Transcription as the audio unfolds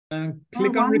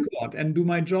click on One. record and do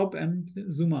my job and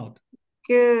zoom out.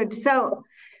 Good. So,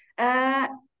 yeah,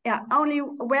 only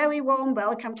very warm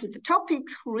welcome to the topic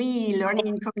 3, learning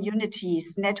in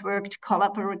communities, networked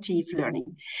collaborative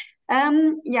learning.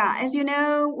 Yeah, as you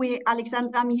know,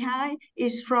 Alexandra Mihai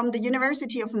is from the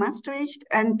University of Maastricht,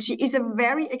 and she is a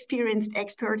very experienced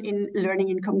expert in learning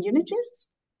in communities.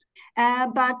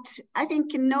 But I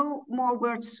think no more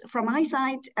words from my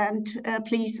side. And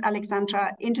please,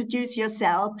 Alexandra, introduce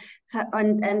yourself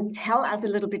and tell us a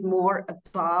little bit more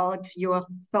about your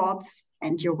thoughts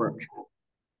and your work.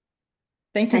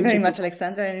 Thank you very much,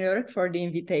 Alexandra and Jörg, for the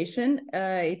invitation.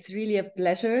 It's really a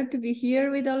pleasure to be here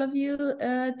with all of you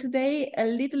today. A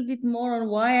little bit more on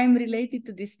why I'm related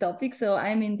to this topic. So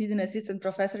I'm indeed an assistant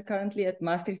professor currently at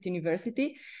Maastricht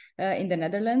University in the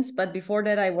Netherlands. But before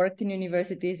that, I worked in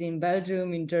universities in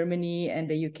Belgium, in Germany, and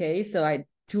the UK. So I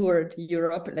toured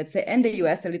Europe, let's say, and the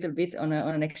US a little bit on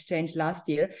an exchange last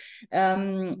year.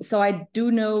 So I do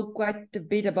know quite a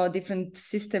bit about different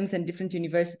systems and different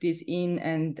universities in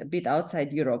and a bit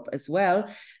outside Europe as well.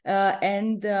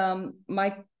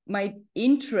 My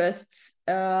interests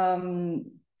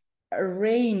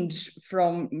range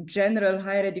from general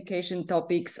higher education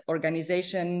topics,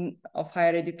 organization of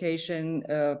higher education,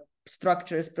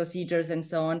 structures, procedures, and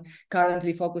so on,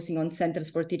 currently focusing on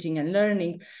centers for teaching and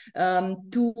learning,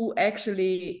 to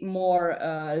actually more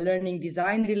learning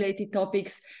design related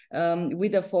topics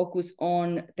with a focus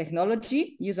on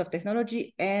technology, use of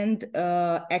technology, and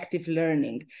active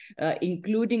learning,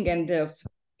 including and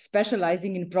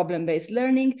specializing in problem-based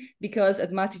learning, because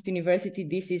at Maastricht University,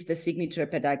 this is the signature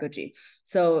pedagogy.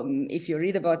 So if you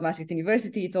read about Maastricht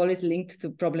University, it's always linked to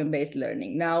problem-based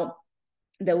learning. Now,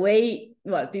 the way,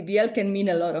 well, PBL can mean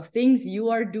a lot of things. You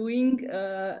are doing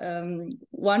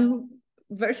one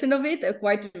version of it,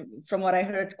 quite, from what I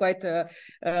heard, quite a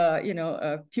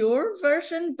pure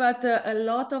version, but a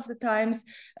lot of the times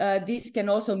this can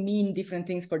also mean different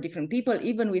things for different people,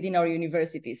 even within our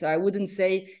university. So I wouldn't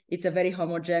say it's a very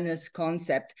homogeneous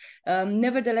concept.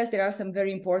 Nevertheless, there are some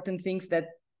very important things that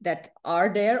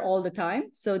are there all the time.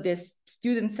 So this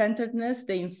student-centeredness,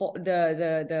 the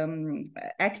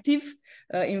active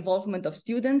involvement of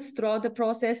students throughout the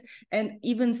process, and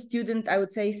even student, I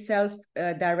would say,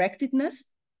 self-directedness.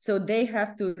 So they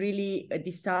have to really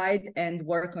decide and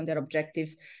work on their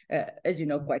objectives, as you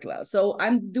know quite well. So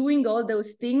I'm doing all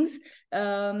those things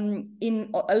along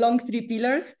 3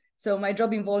 pillars. So my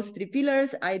job involves 3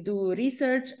 pillars. I do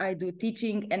research, I do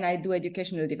teaching, and I do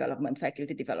educational development,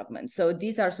 faculty development. So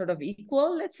these are sort of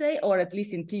equal, let's say, or at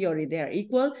least in theory, they are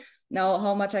equal. Now,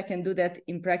 how much I can do that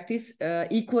in practice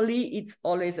equally, it's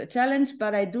always a challenge,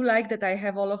 but I do like that I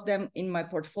have all of them in my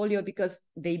portfolio because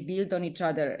they build on each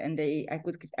other and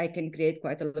I can create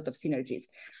quite a lot of synergies.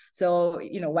 So,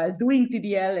 while doing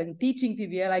PBL and teaching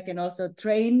PBL, I can also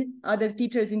train other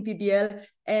teachers in PBL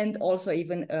and also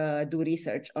even do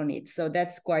research on it. So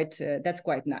that's quite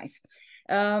nice.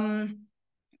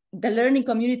 The learning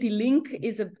community link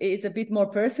is a bit more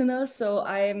personal. So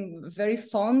I am very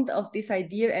fond of this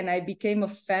idea, and I became a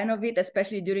fan of it,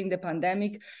 especially during the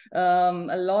pandemic,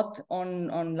 a lot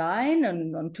online,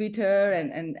 on Twitter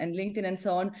and LinkedIn and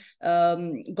so on.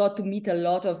 Got to meet a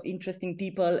lot of interesting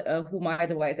people whom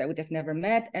otherwise I would have never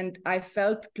met. And I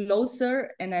felt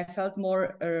closer and I felt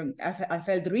more, I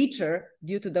felt richer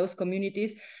due to those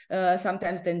communities,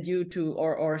 sometimes than due to,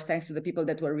 or thanks to the people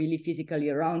that were really physically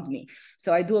around me.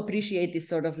 So I do appreciate this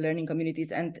sort of learning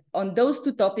communities. And on those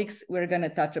 2 topics, we're going to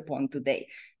touch upon today.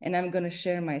 And I'm going to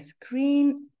share my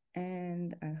screen,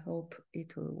 and I hope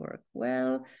it will work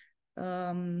well.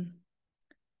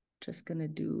 Just going to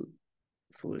do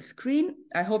full screen.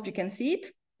 I hope you can see it.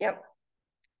 Yep.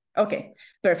 Okay,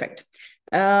 perfect.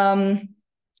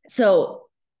 So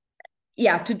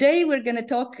yeah, today we're going to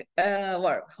talk,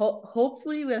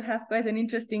 hopefully we'll have quite an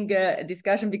interesting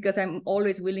discussion, because I'm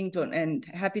always willing to and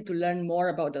happy to learn more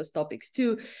about those topics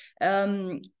too,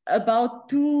 about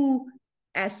 2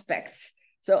 aspects.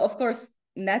 So of course,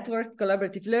 networked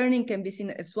collaborative learning can be seen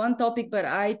as one topic, but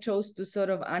I chose to sort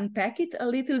of unpack it a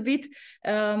little bit.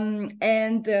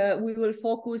 And we will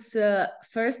focus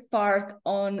first part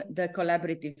on the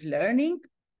collaborative learning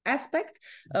aspect,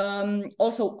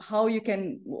 also how you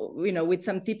can, with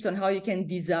some tips on how you can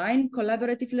design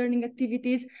collaborative learning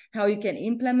activities, how you can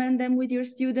implement them with your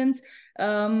students,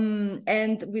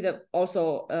 and with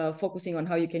also focusing on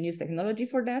how you can use technology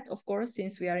for that, of course,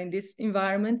 since we are in this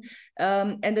environment.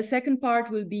 And the second part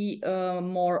will be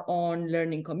more on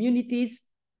learning communities,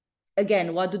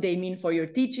 again, what do they mean for your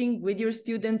teaching with your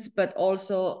students, but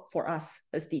also for us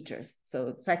as teachers,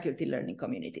 so faculty learning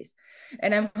communities.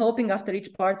 And I'm hoping after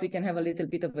each part we can have a little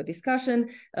bit of a discussion,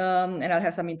 and I'll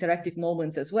have some interactive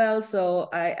moments as well. So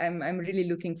I'm really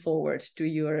looking forward to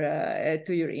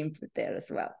your input there as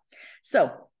well.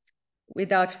 So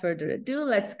without further ado,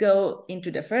 let's go into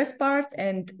the first part.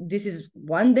 And this is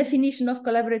one definition of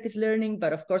collaborative learning,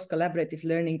 but of course, collaborative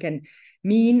learning can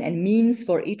mean and means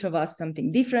for each of us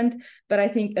something different. But I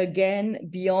think, again,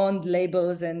 beyond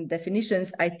labels and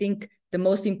definitions, I think the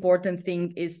most important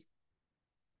thing is,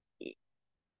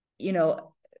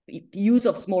 use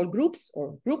of small groups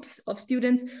or groups of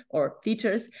students or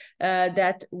teachers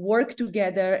that work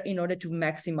together in order to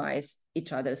maximize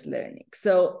each other's learning.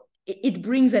 So it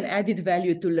brings an added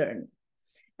value to learn.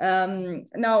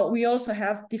 Now, we also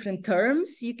have different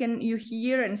terms you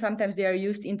hear, and sometimes they are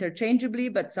used interchangeably,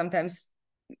 but sometimes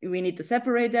we need to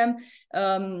separate them.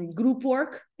 Group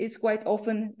work is quite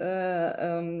often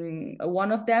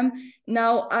one of them.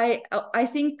 Now, I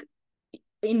think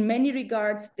in many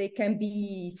regards, they can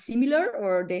be similar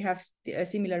or they have a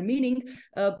similar meaning,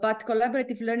 but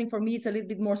collaborative learning for me is a little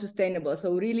bit more sustainable.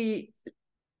 So really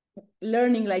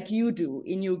learning like you do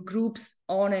in your groups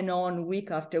on and on, week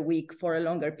after week for a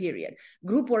longer period.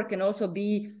 Group work can also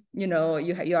be, you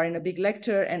are in a big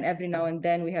lecture and every now and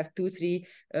then we have 2-3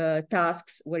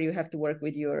 tasks where you have to work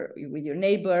with your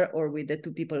neighbor or with the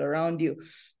 2 people around you.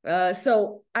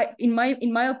 So in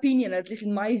my opinion, at least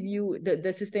in my view, the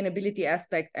sustainability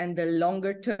aspect and the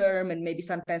longer term and maybe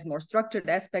sometimes more structured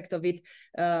aspect of it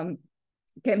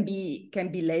can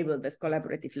be labeled as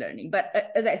collaborative learning. But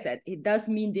as I said, it does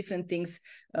mean different things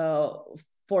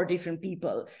for different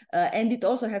people. And it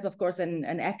also has, of course,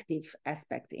 an active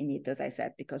aspect in it, as I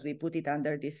said, because we put it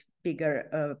under this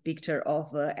bigger picture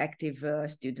of active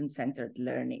student-centered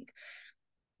learning.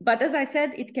 But as I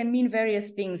said, it can mean various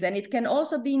things, and it can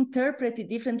also be interpreted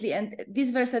differently. And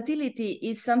this versatility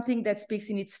is something that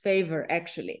speaks in its favor,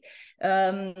 actually.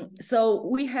 So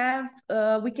we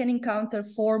can encounter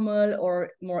formal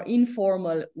or more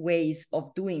informal ways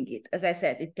of doing it. As I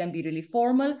said, it can be really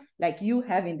formal, like you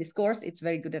have in this course. It's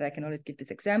very good that I can always give this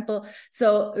example.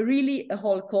 So really a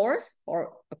whole course,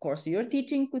 or a course you're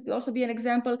teaching could also be an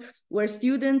example, where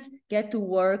students get to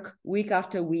work week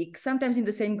after week, sometimes in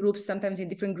the same groups, sometimes in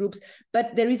different groups,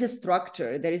 but there is a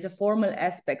structure, there is a formal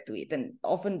aspect to it, and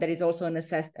often there is also an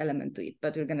assessed element to it,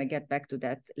 but we're going to get back to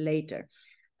that later.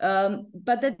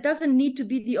 But that doesn't need to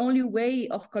be the only way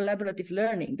of collaborative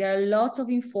learning. There are lots of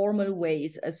informal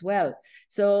ways as well.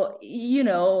 So,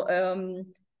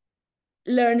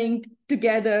 learning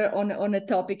together on a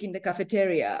topic in the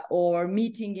cafeteria, or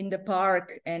meeting in the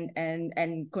park and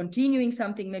continuing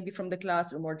something maybe from the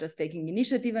classroom, or just taking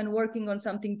initiative and working on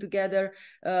something together,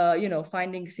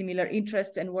 finding similar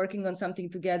interests and working on something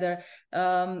together.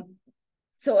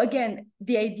 So again,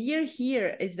 the idea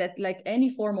here is that, like any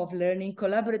form of learning,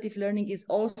 collaborative learning is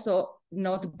also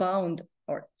not bound,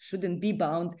 or shouldn't be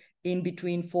bound, in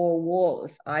between 4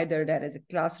 walls, either that is a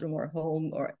classroom or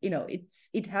home, or,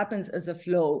 it happens as a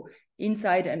flow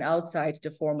inside and outside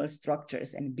the formal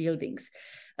structures and buildings.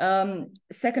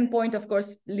 Second point, of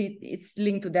course, it's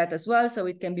linked to that as well. So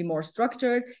it can be more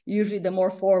structured. Usually the more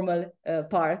formal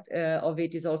part of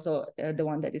it is also the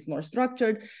one that is more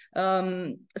structured.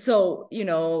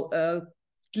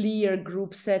 Clear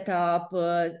group setup,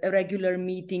 regular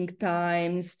meeting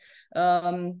times,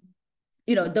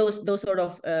 those sort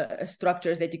of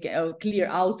structures that you can, clear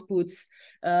outputs.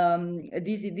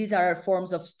 These are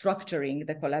forms of structuring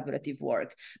the collaborative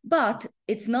work. But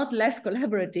it's not less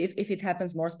collaborative if it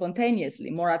happens more spontaneously,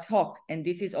 more ad hoc. And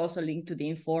this is also linked to the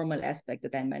informal aspect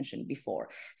that I mentioned before.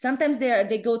 Sometimes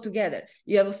they go together.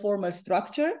 You have a formal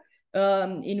structure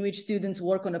in which students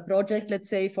work on a project, let's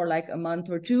say, for like a month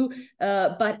or 2,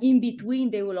 but in between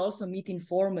they will also meet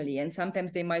informally, and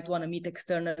sometimes they might want to meet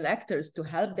external actors to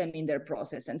help them in their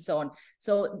process and so on.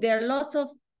 So there are lots of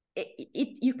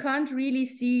you can't really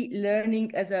see learning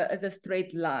as a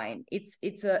straight line. It's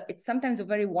sometimes a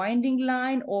very winding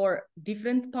line, or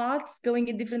different paths going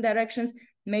in different directions,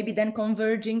 maybe then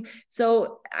converging.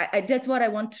 So that's what I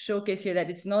want to showcase here, that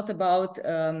it's not about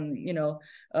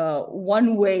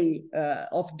one way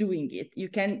of doing it.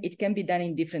 It can be done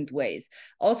in different ways.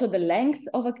 Also the length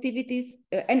of activities,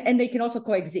 and they can also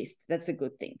coexist. That's a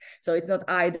good thing. So it's not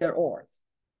either or.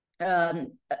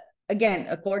 Again,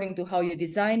 according to how you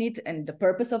design it and the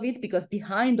purpose of it, because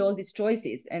behind all these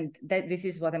choices, and this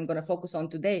is what I'm going to focus on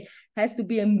today, has to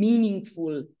be a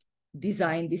meaningful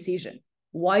design decision.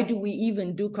 Why do we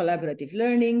even do collaborative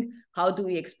learning? How do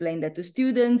we explain that to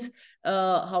students?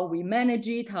 How we manage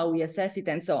it, how we assess it,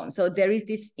 and so on. So there is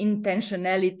this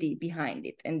intentionality behind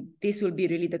it. And this will be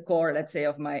really the core, let's say,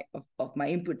 of my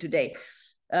input today.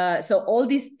 So all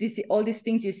these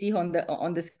things you see on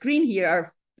the screen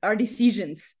here are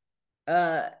decisions.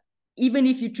 Even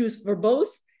if you choose for both,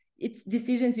 it's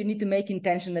decisions you need to make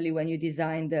intentionally when you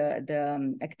design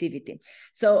the activity.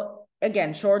 So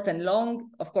again, short and long,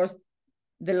 of course,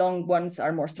 the long ones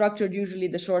are more structured, usually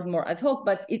the short more ad hoc,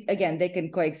 but again, they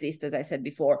can coexist, as I said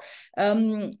before.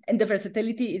 And the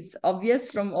versatility is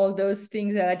obvious from all those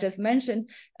things that I just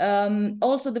mentioned.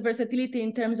 Also the versatility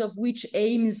in terms of which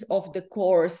aims of the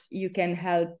course you can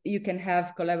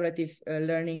have collaborative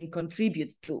learning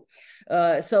contribute to.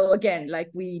 So again,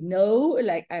 like we know,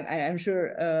 like I'm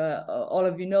sure all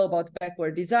of you know about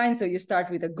backward design. So you start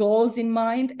with the goals in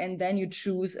mind, and then you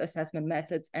choose assessment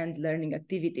methods and learning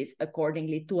activities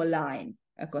accordingly to align,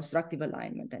 a constructive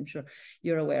alignment. I'm sure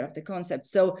you're aware of the concept.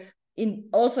 So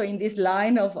also in this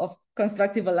line of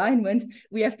constructive alignment,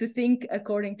 we have to think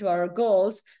according to our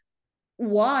goals.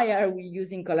 Why are we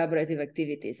using collaborative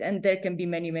activities? And there can be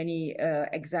many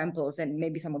examples, and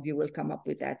maybe some of you will come up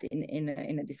with that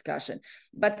in a discussion.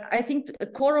 But I think the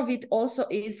core of it also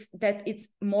is that it's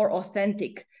more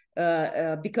authentic.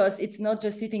 Because it's not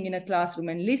just sitting in a classroom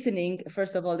and listening.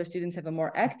 First of all, the students have a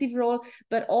more active role,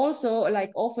 but also, like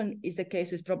often is the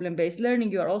case with problem-based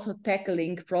learning, you are also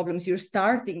tackling problems. You're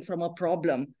starting from a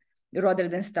problem rather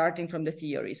than starting from the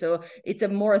theory. So it's a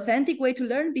more authentic way to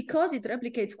learn because it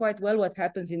replicates quite well what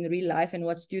happens in real life and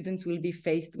what students will be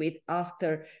faced with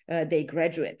after they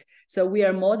graduate. So we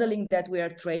are modeling that, we are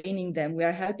training them, we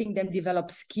are helping them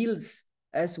develop skills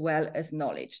as well as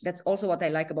knowledge. That's also what I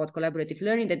like about collaborative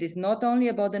learning, that is not only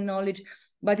about the knowledge,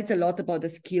 but it's a lot about the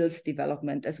skills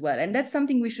development as well. And that's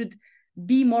something we should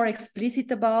be more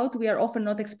explicit about. We are often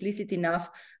not explicit enough,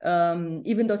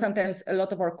 even though sometimes a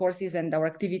lot of our courses and our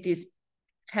activities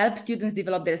help students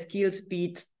develop their skills, be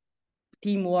it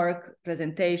teamwork,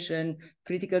 presentation,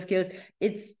 critical skills.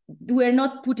 We're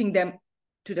not putting them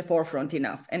to the forefront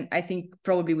enough. And I think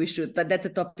probably we should, but that's a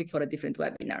topic for a different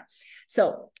webinar.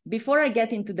 So before I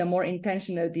get into the more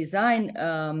intentional design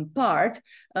part,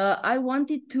 I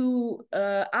wanted to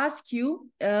ask you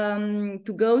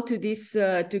to go to this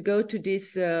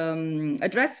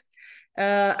address.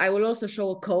 I will also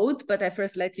show a code, but I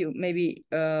first let you maybe,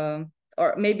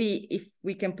 or maybe if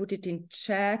we can put it in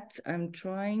chat. I'm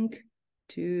trying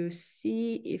to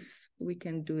see if we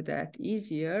can do that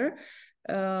easier.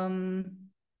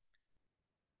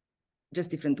 Just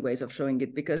different ways of showing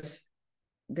it, because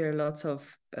there are lots of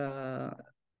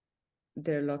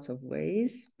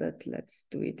ways, but let's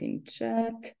do it in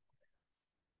chat.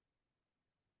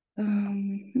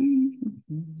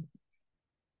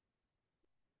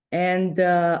 And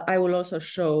I will also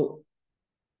show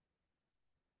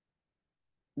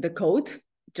the code,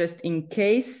 just in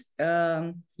case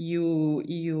you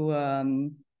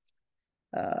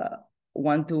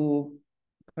want to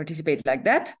participate like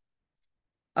that.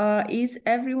 Is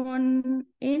everyone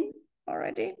in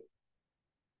already?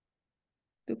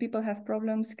 Do people have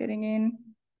problems getting in?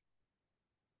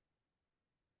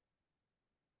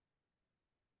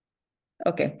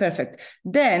 Okay, perfect.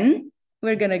 Then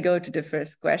we're going to go to the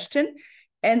first question.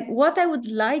 And what I would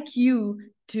like you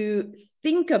to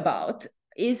think about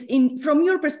is from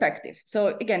your perspective.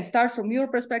 So again, start from your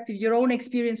perspective, your own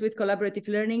experience with collaborative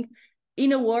learning.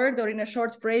 In a word or in a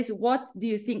short phrase, what do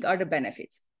you think are the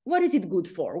benefits? What is it good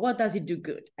for? What does it do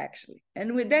good, actually?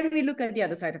 And then we look at the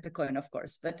other side of the coin, of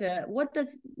course. But what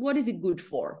is it good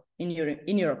for, in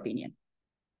your opinion?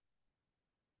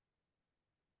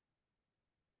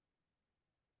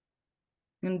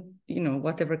 And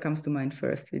whatever comes to mind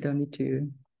first. We don't need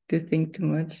to think too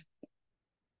much.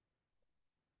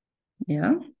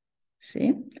 Yeah,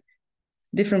 see,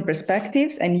 different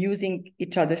perspectives and using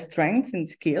each other's strengths and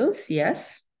skills.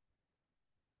 Yes.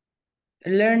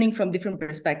 Learning from different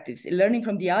perspectives, learning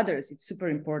from the others, it's super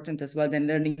important as well than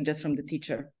learning just from the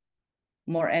teacher.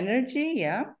 More energy,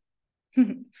 yeah.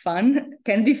 Fun,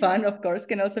 can be fun, of course,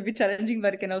 can also be challenging,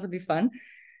 but it can also be fun.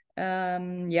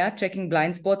 Yeah, checking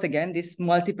blind spots, again, this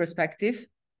multi-perspective.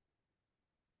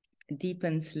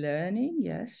 Deepens learning,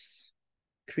 yes.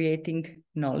 Creating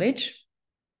knowledge.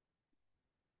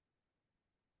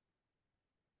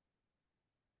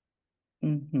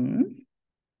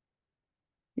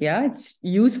 Yeah, it's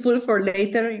useful for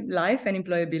later life and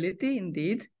employability,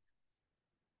 indeed.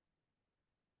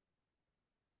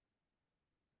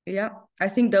 Yeah, I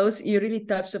think those, you really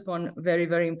touched upon very,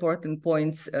 very important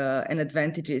points and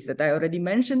advantages that I already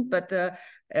mentioned, but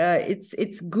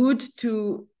it's good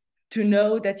to to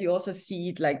know that you also see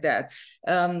it like that.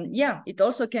 Yeah, it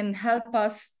also can help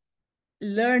us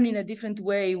learn in a different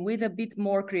way with a bit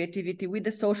more creativity, with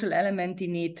the social element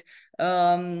in it.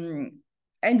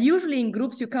 And usually in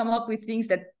groups, you come up with things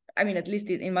that, I mean, at least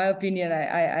in my opinion,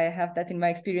 I have that in my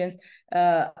experience.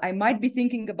 I might be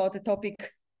thinking about a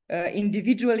topic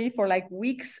individually for like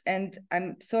weeks, and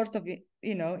I'm sort of,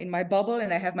 you know, in my bubble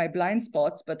and I have my blind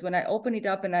spots. But when I open it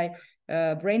up and I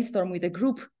brainstorm with a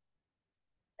group,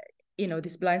 you know,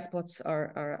 these blind spots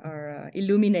are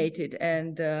illuminated,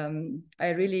 and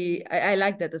I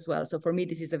like that as well. So for me,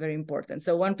 this is a very important.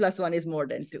 So 1 + 1 is more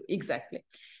than 2, exactly.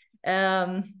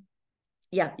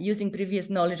 Yeah, using previous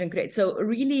knowledge and create. So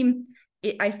really,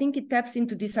 I think it taps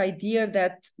into this idea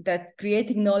that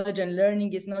creating knowledge and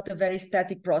learning is not a very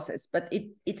static process, but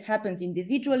it happens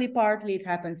individually partly, it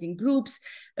happens in groups.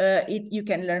 You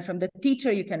can learn from the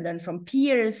teacher, you can learn from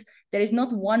peers. There is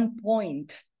not one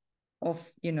point of,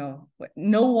 you know,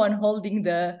 no one holding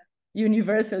the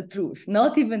universal truth,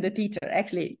 not even the teacher,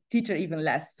 actually teacher even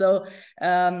less. So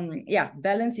yeah,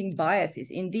 balancing biases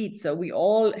indeed. So we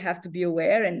all have to be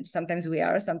aware, and sometimes we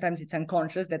are, sometimes it's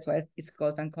unconscious. That's why it's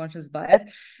called unconscious bias.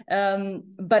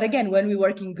 But again, when we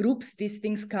work in groups, these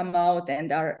things come out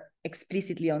and are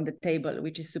explicitly on the table,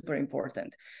 which is super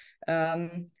important.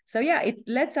 So yeah, it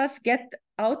lets us get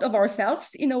out of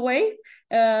ourselves in a way,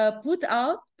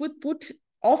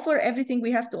 offer everything we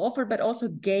have to offer, but also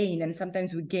gain, and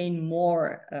sometimes we gain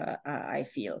more, I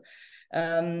feel.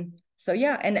 So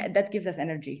yeah, and that gives us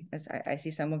energy, as I see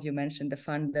some of you mentioned, the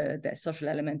fun, the social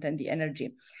element and the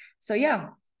energy. So yeah,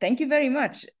 thank you very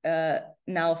much.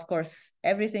 Now, of course,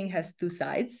 everything has 2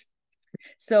 sides.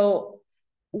 So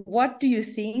what do you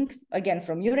think, again,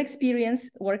 from your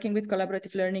experience working with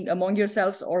collaborative learning among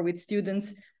yourselves or with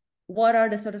students, what are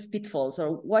the sort of pitfalls,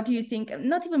 or what do you think,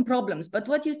 not even problems, but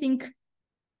what do you think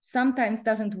sometimes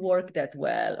doesn't work that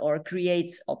well, or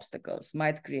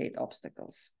might create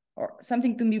obstacles, or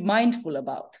something to be mindful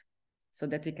about, so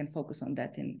that we can focus on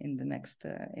that in the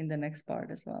next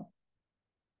part as well.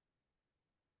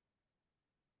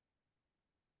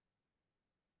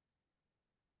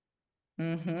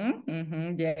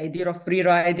 The idea of free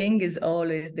riding is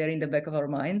always there in the back of our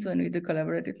minds when we do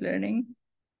collaborative learning.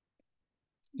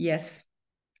 Yes,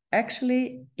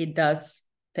 actually, it does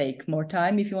take more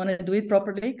time if you want to do it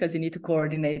properly, because you need to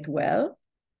coordinate well.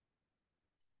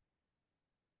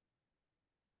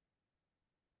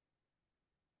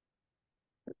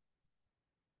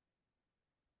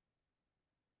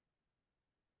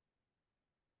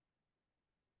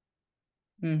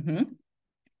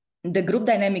 The group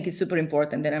dynamic is super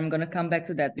important, and I'm going to come back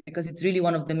to that because it's really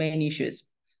one of the main issues.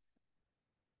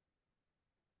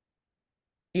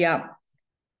 Yeah,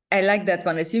 I like that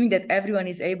one, assuming that everyone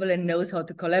is able and knows how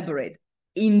to collaborate.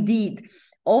 Indeed,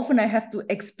 often I have to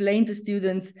explain to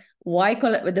students why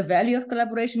the value of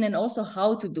collaboration, and also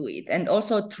how to do it, and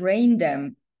also train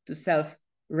them to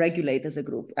self-regulate as a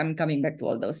group. I'm coming back to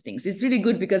all those things. It's really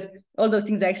good because all those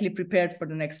things are actually prepared for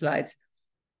the next slides.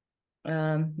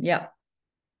 Yeah.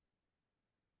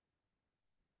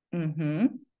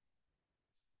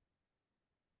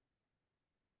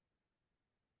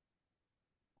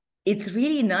 It's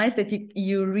really nice that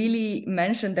you really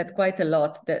mentioned that quite a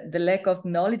lot, the lack of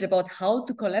knowledge about how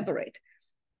to collaborate.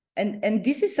 And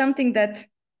this is something that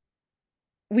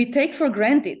we take for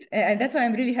granted. And that's why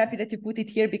I'm really happy that you put it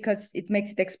here, because it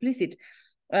makes it explicit.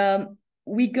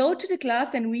 We go to the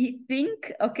class and we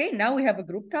think, okay, now we have a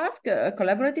group task, a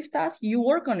collaborative task, you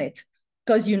work on it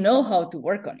because you know how to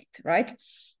work on it, right?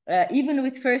 Even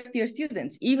with first-year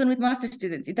students, even with master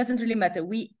students, it doesn't really matter.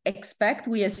 We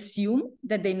assume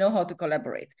that they know how to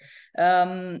collaborate.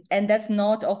 And that's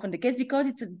not often the case, because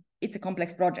it's a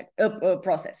complex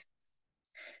process.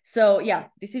 So yeah,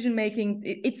 decision-making,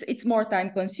 it's more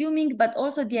time-consuming, but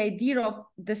also the idea of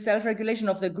the self-regulation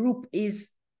of the group is,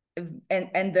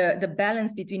 and the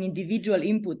balance between individual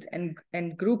input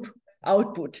and group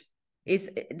output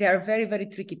they are very, very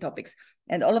tricky topics,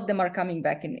 and all of them are coming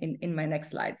back in my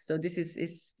next slides. So this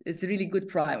is a really good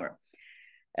primer.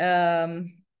 Yeah,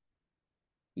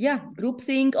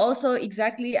 groupthink also,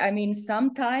 exactly. I mean,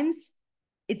 sometimes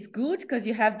it's good because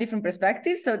you have different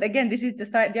perspectives. So again, this is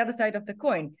the other side of the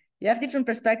coin. You have different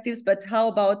perspectives, but how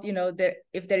about, you know,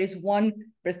 if there is one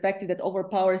perspective that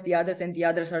overpowers the others and the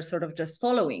others are sort of just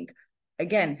following?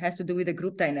 Again, has to do with the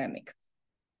group dynamic.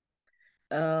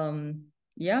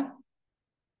 Yeah.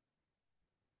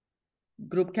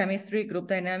 Group chemistry, group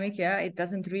dynamic, yeah, it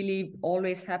doesn't really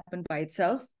always happen by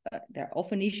itself. There are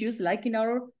often issues like in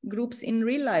our groups in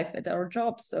real life at our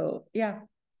jobs. So yeah,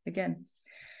 again.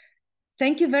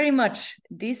 Thank you very much.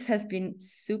 This has been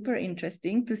super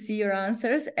interesting to see your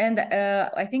answers. And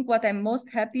I think what I'm most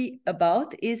happy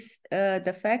about is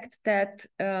the fact that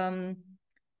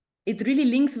it really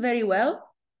links very well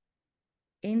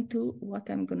into what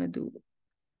I'm going to do.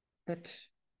 But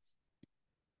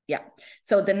yeah,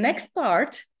 so the next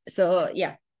part, so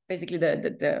yeah, basically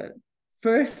the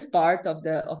first part of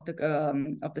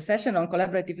the session on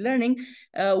collaborative learning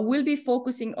will be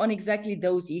focusing on exactly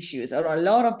those issues, or a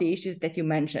lot of the issues that you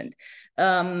mentioned.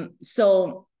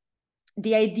 So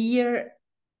the idea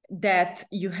that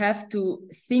you have to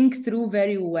think through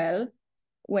very well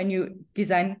when you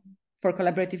design for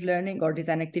collaborative learning or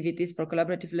design activities for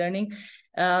collaborative learning,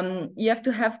 you have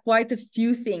to have quite a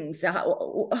few things.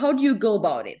 How do you go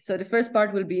about it? So the first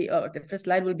part will be, the first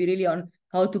slide will be really on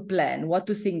how to plan, what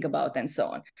to think about, and so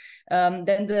on.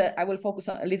 Then I will focus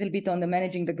a little bit on the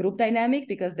managing the group dynamic,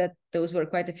 because those were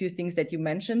quite a few things that you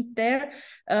mentioned there.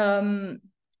 A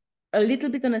little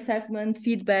bit on assessment,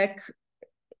 feedback,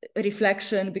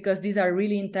 reflection, because these are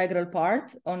really integral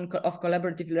part of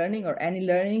collaborative learning, or any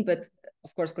learning, but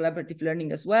of course collaborative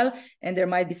learning as well. And there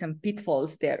might be some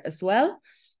pitfalls there as well.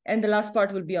 And the last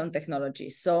part will be on technology.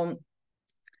 So,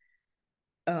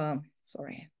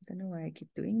 sorry, I don't know why I keep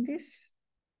doing this.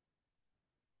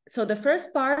 So the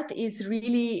first part is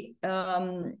really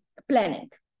planning.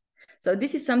 So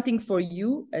this is something for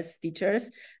you as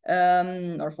teachers,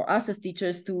 or for us as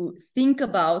teachers, to think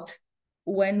about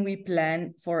when we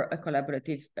plan for a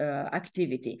collaborative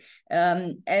activity.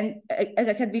 And as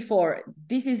I said before,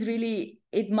 this is really,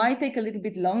 it might take a little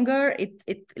bit longer.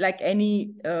 It like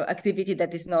any activity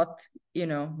that is not,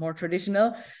 more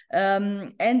traditional.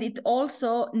 And it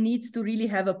also needs to really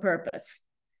have a purpose.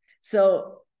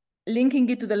 So linking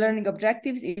it to the learning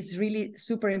objectives is really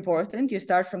super important. You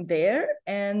start from there,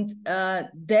 and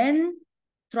then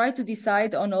try to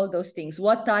decide on all those things.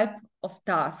 What type of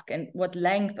task and what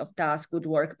length of task would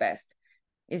work best?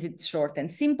 Is it short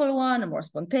and simple one, a more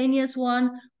spontaneous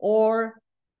one, or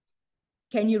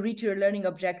can you reach your learning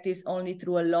objectives only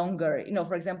through a longer,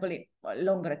 for example, a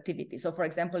longer activity? So for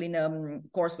example, in a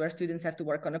course where students have to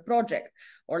work on a project,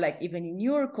 or like even in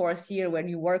your course here, when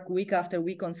you work week after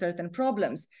week on certain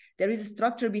problems, there is a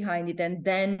structure behind it, and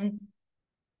then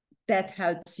that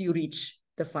helps you reach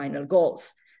the final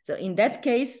goals. So in that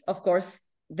case, of course,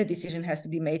 the decision has to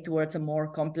be made towards a more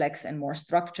complex and more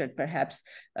structured, perhaps,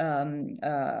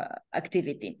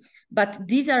 activity. But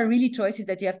these are really choices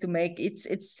that you have to make.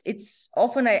 It's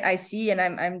often I see, and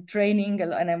I'm training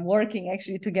and I'm working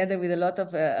actually together with a lot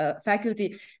of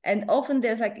faculty, and often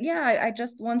there's like, yeah, I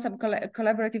just want some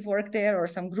collaborative work there or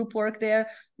some group work there.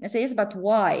 I say, yes, but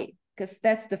why? Because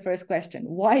that's the first question.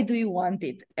 Why do you want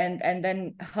it? And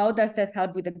then how does that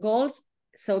help with the goals?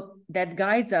 So that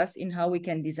guides us in how we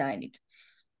can design it.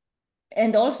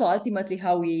 And also ultimately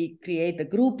how we create the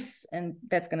groups, and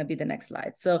that's going to be the next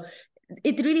slide. So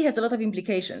it really has a lot of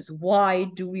implications. Why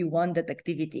do we want that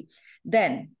activity?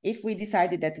 Then if we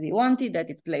decided that we want it, that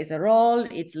it plays a role,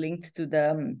 it's linked to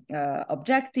the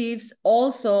objectives.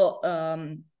 Also,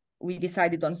 we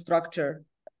decided on structure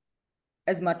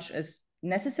as much as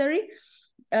necessary.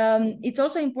 It's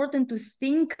also important to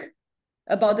think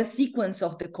about the sequence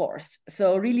of the course.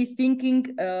 So really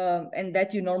thinking, and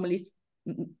that you normally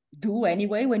do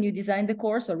anyway when you design the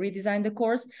course or redesign the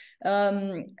course,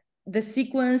 the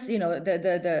sequence,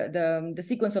 the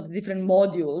sequence of the different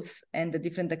modules and the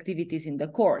different activities in the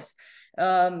course.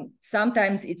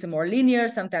 Sometimes it's a more linear,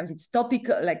 sometimes it's topic,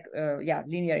 like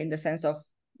linear in the sense of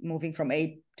moving from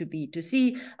A to B to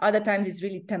C. Other times it's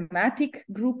really thematic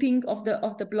grouping of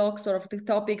the blocks or of the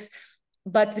topics.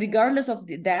 But regardless of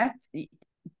that,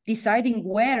 deciding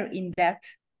where in that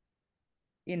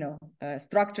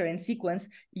structure and sequence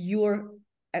your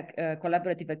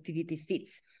collaborative activity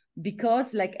fits,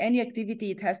 because like any activity,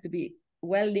 it has to be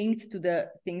well linked to the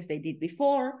things they did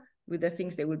before, with the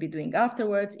things they will be doing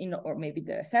afterwards, or maybe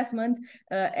the assessment,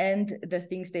 and the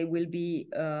things they will be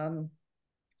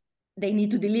they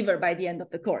need to deliver by the end of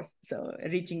the course, so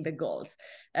reaching the goals.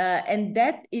 And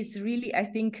that is really, I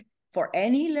think, for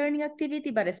any learning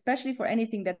activity, but especially for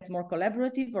anything that's more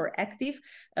collaborative or active,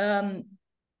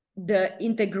 the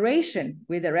integration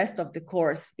with the rest of the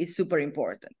course is super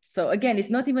important. So again, it's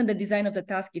not even the design of the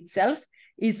task itself,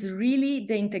 it's really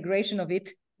the integration of it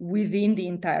within the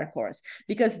entire course,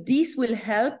 because this will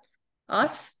help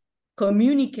us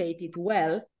communicate it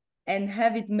well and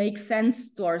have it make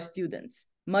sense to our students,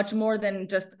 much more than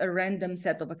just a random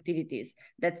set of activities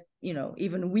that,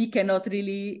 even we cannot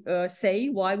really say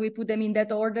why we put them in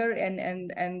that order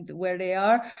and where they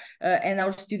are, and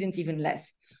our students even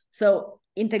less. So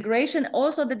integration,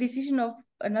 also the decision of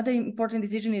another important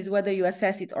decision is whether you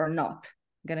assess it or not.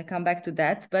 I'm going to come back to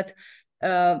that, but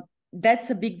that's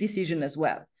a big decision as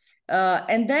well.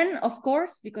 And then, of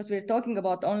course, because we're talking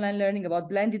about online learning, about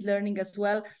blended learning as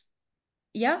well,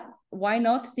 yeah, why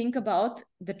not think about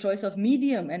the choice of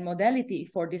medium and modality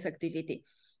for this activity?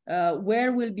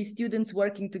 Where will be students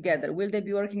working together? Will they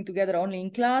be working together only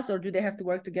in class, or do they have to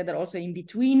work together also in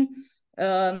between?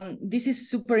 This is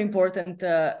super important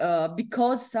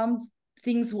because some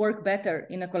things work better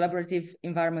in a collaborative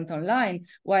environment online,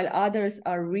 while others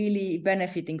are really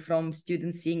benefiting from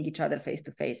students seeing each other face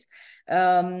to face.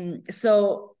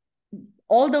 So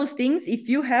all those things, if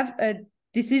you have a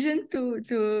decision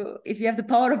if you have the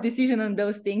power of decision on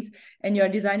those things and you're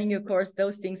designing your course,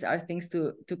 those things are things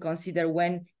to consider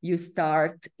when you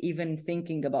start even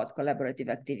thinking about collaborative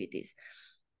activities.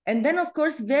 And then, of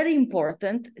course, very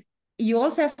important, you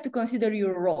also have to consider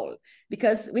your role,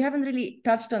 because we haven't really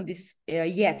touched on this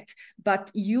yet,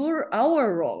 but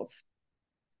our roles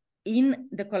in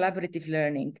the collaborative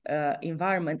learning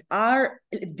environment are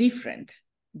different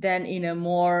than in a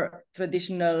more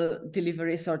traditional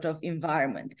delivery sort of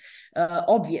environment,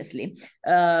 obviously.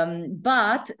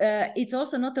 But it's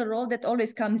also not a role that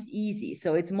always comes easy.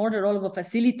 So it's more the role of a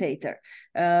facilitator.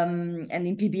 And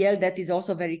in PBL, that is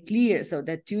also very clear. So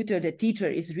the tutor, the teacher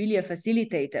is really a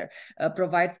facilitator,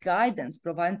 provides guidance,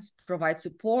 provides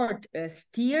support,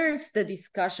 steers the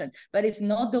discussion, but it's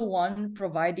not the one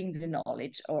providing the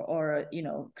knowledge or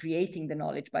creating the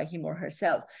knowledge by him or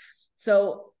herself.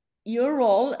 So your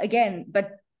role, again,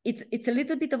 but it's a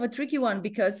little bit of a tricky one,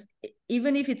 because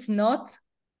even if it's not,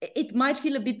 it might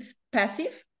feel a bit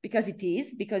passive, because it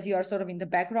is, because you are sort of in the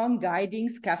background, guiding,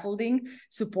 scaffolding,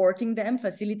 supporting them,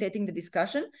 facilitating the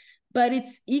discussion. But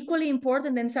it's equally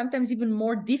important and sometimes even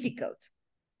more difficult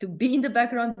to be in the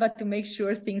background, but to make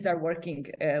sure things are working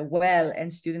well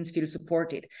and students feel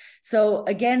supported. So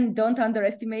again, don't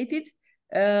underestimate it.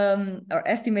 Or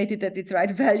estimate it at its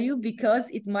right value, because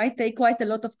it might take quite a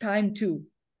lot of time too.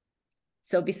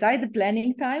 So beside the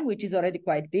planning time, which is already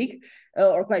quite big,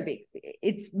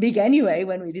 it's big anyway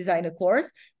when we design a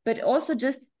course, but also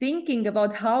just thinking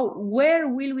about where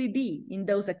will we be in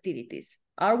those activities?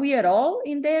 Are we at all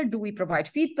in there? Do we provide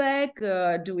feedback?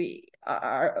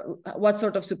 What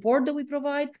sort of support do we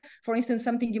provide? For instance,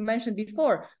 something you mentioned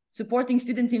before, supporting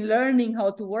students in learning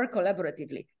how to work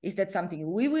collaboratively. Is that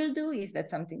something we will do? Is that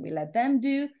something we let them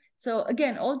do? So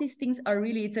again, all these things are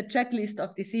really, it's a checklist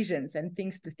of decisions and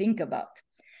things to think about.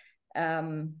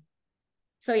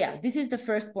 So yeah, this is the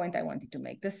first point I wanted to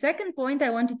make. The second point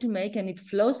I wanted to make, and it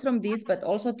flows from this, but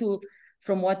also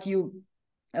from what you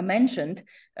mentioned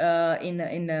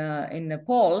in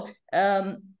Paul,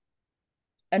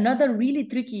 another really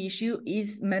tricky issue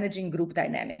is managing group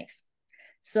dynamics.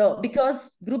 So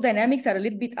because group dynamics are a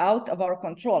little bit out of our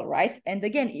control, right? And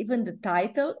again, even the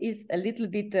title is a little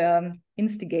bit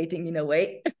instigating in a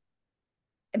way.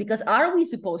 Because are we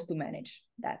supposed to manage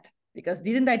that? Because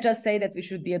didn't I just say that we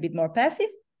should be a bit more passive?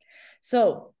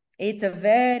 So it's a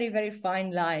very, very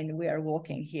fine line we are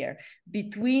walking here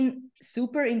between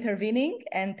super intervening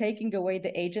and taking away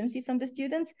the agency from the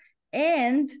students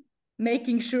and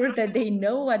making sure that they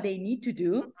know what they need to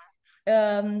do,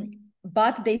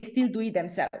 but they still do it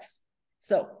themselves.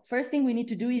 So first thing we need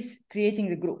to do is creating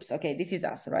the groups. Okay, this is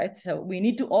us, right? So we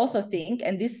need to also think,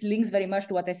 and this links very much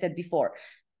to what I said before,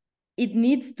 it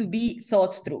needs to be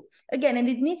thought through. Again, and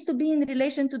it needs to be in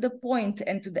relation to the point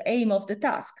and to the aim of the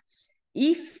task.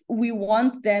 If we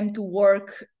want them to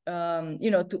work,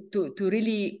 to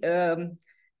really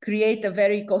create a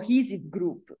very cohesive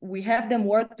group, we have them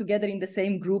work together in the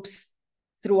same groups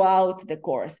throughout the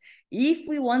course. If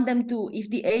we want them to, if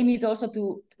the aim is also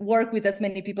to work with as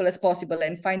many people as possible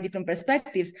and find different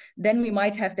perspectives, then we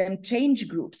might have them change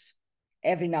groups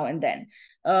every now and then.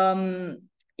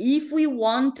 If we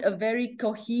want a very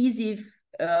cohesive,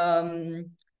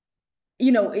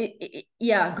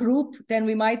 group, then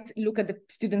we might look at the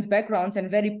students' backgrounds and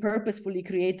very purposefully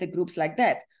create the groups like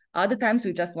that. Other times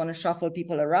we just want to shuffle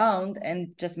people around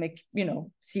and just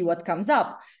see what comes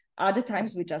up. Other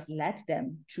times we just let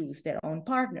them choose their own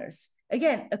partners.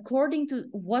 Again, according to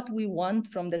what we want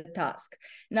from the task.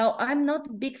 Now, I'm not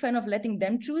a big fan of letting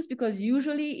them choose, because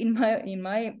usually in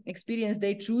my experience,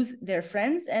 they choose their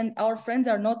friends, and our friends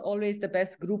are not always the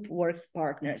best group work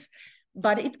partners.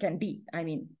 But it can be. I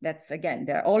mean, that's, again,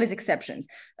 there are always exceptions.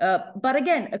 But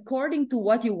again, according to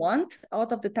what you want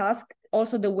out of the task,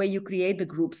 also the way you create the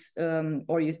groups and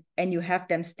you have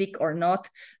them stick or not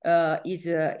is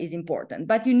important.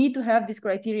 But you need to have this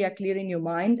criteria clear in your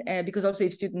mind, because also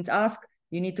if students ask,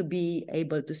 you need to be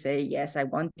able to say, yes, I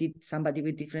wanted somebody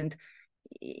with different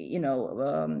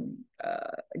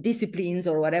disciplines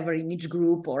or whatever in each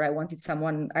group, or I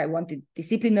wanted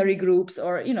disciplinary groups,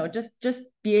 or, you know, just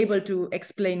be able to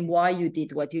explain why you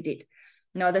did what you did.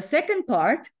 Now, the second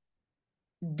part,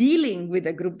 dealing with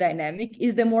a group dynamic,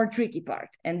 is the more tricky part.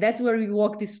 And that's where we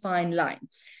walk this fine line.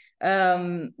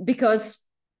 Because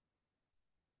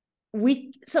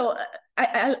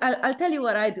I'll tell you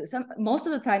what I do. Most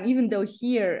of the time, even though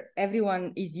here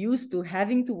everyone is used to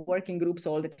having to work in groups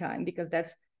all the time, because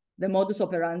that's the modus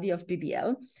operandi of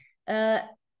PBL,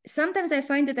 sometimes I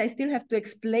find that I still have to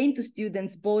explain to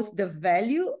students both the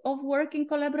value of working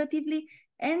collaboratively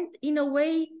and, in a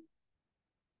way,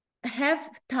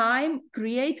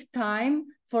 create time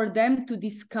for them to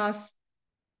discuss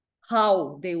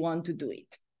how they want to do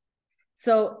it.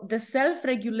 So the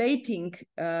self-regulating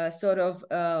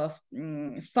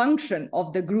function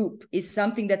of the group is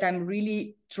something that I'm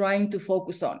really trying to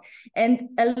focus on. And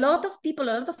a lot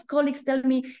of colleagues tell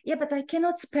me, yeah, but I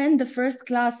cannot spend the first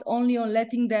class only on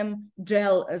letting them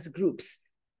gel as groups.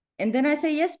 And then I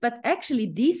say, yes, but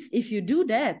actually if you do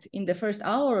that in the first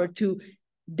hour or two,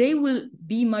 they will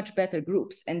be much better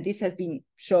groups. And this has been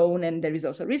shown, and there is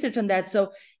also research on that.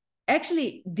 So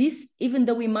actually, this, even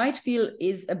though we might feel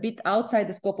is a bit outside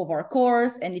the scope of our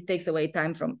course and it takes away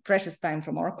precious time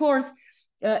from our course,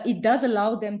 it does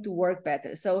allow them to work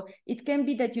better. So it can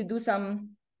be that you do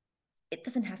it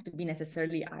doesn't have to be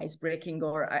necessarily ice-breaking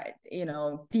or,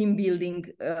 team building,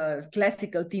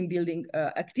 classical team building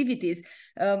activities,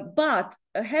 but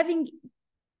having,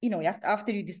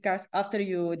 after you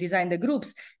design the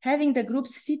groups, having the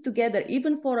groups sit together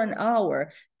even for an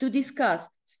hour to discuss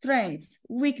strengths,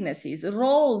 weaknesses,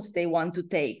 roles they want to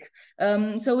take.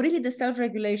 So really the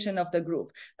self-regulation of the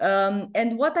group.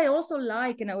 And what I also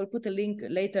like, and I will put a link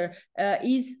later,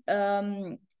 is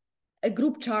a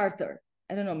group charter.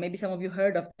 I don't know, maybe some of you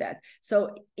heard of that.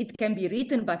 So it can be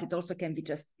written, but it also can be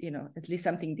just, at least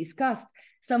something discussed.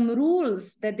 Some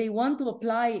rules that they want to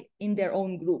apply in their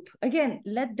own group. Again,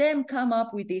 let them come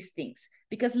up with these things.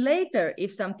 Because later,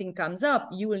 if something comes up,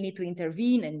 you will need to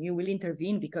intervene, and you will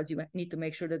intervene because you need to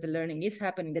make sure that the learning is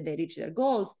happening, that they reach their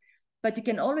goals. But you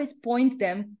can always point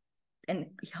them and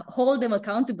hold them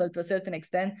accountable to a certain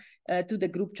extent to the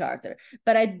group charter.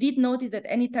 But I did notice that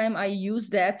anytime I use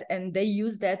that and they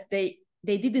use that, they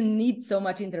didn't need so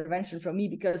much intervention from me,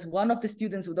 because one of the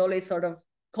students would always sort of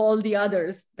call the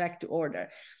others back to order.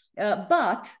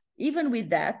 But even with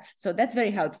that, so that's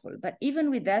very helpful. But even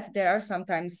with that, there are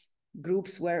sometimes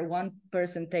groups where one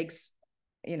person takes,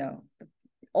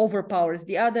 overpowers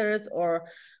the others, or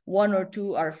one or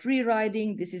two are free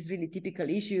riding. This is really typical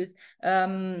issues.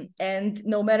 And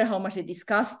no matter how much they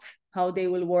discussed how they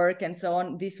will work and so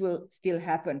on, this will still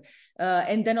happen.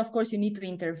 And then, of course, you need to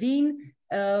intervene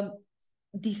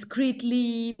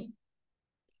discreetly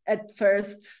at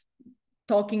first,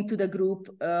 talking to the group,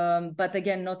 but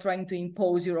again, not trying to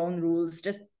impose your own rules.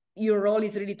 Just your role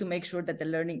is really to make sure that the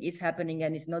learning is happening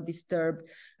and is not disturbed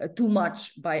too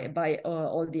much by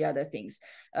all the other things.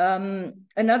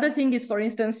 Another thing is, for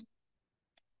instance,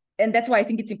 and that's why I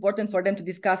think it's important for them to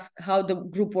discuss how the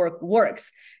group work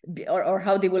works, or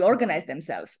how they will organize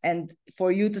themselves, and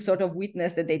for you to sort of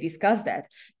witness that they discuss that.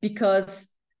 Because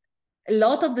a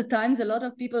lot of the times, a lot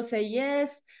of people say,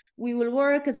 yes, we will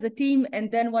work as a team,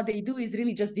 and then what they do is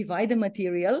really just divide the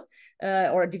material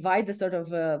or divide the sort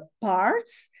of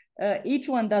parts. Each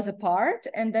one does a part,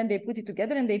 and then they put it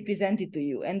together and they present it to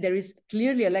you. And there is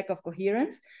clearly a lack of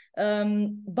coherence,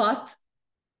 but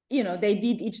they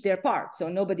did each their part, so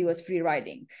nobody was free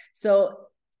riding. So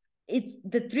it's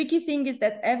the tricky thing is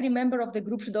that every member of the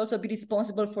group should also be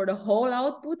responsible for the whole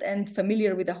output and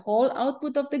familiar with the whole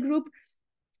output of the group.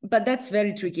 But that's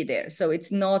very tricky there. So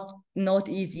it's not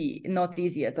easy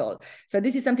at all. So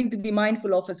this is something to be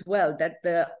mindful of as well, that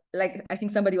I think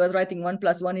somebody was writing 1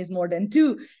 + 1 is more than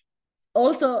 2.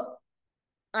 Also,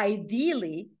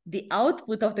 ideally, the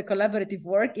output of the collaborative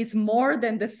work is more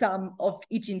than the sum of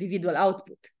each individual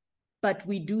output. But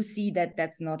we do see that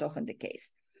that's not often the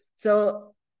case.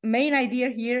 So main idea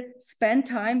here,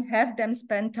 have them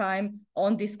spend time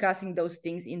on discussing those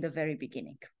things in the very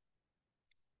beginning.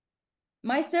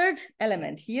 My third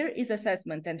element here is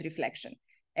assessment and reflection.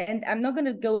 And I'm not going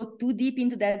to go too deep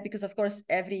into that because, of course,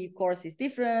 every course is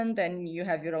different and you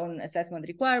have your own assessment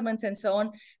requirements and so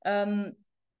on.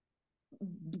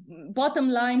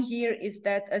 Bottom line here is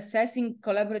that assessing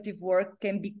collaborative work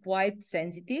can be quite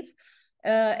sensitive.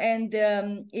 And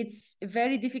it's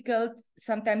very difficult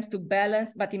sometimes to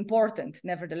balance, but important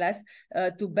nevertheless,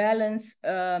 to balance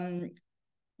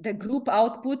the group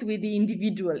output with the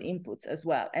individual inputs as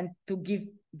well, and to give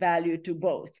value to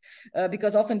both,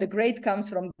 because often the grade comes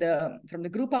from the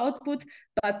group output,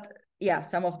 but yeah,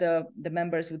 some of the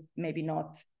members would maybe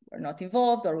were not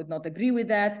involved or would not agree with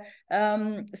that.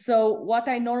 So what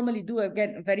I normally do,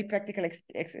 again, a very practical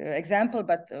example,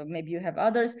 but maybe you have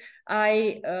others,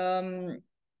 I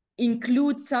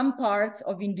include some parts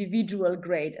of individual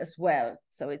grade as well.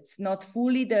 So it's not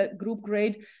fully the group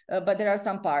grade, but there are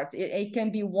some parts. It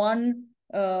can be one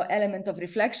element of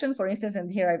reflection, for instance,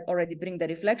 and here I already bring the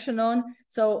reflection on.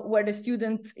 So where the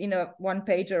student in a one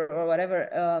pager or whatever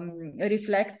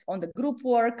reflects on the group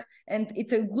work, and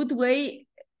it's a good way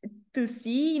to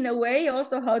see in a way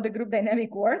also how the group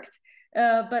dynamic worked,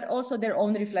 but also their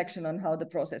own reflection on how the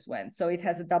process went. So it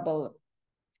has a double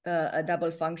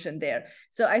function there.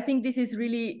 So I think this is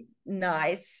really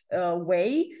nice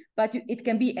way, but it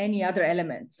can be any other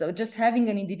element. So just having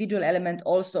an individual element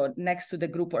also next to the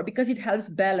group work, because it helps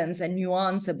balance and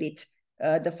nuance a bit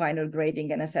the final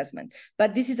grading and assessment.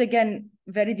 But this is, again,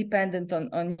 very dependent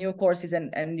on your courses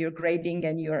and your grading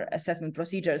and your assessment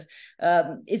procedures.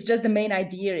 It's just the main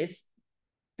idea is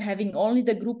having only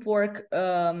the group work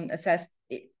assessed.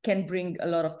 It can bring a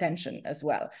lot of tension as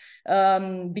well.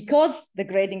 Because the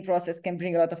grading process can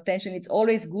bring a lot of tension, it's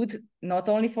always good, not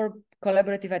only for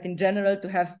collaborative, but in general,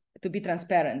 to be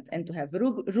transparent and to have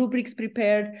rubrics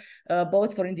prepared,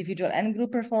 both for individual and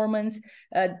group performance.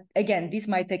 Again, this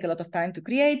might take a lot of time to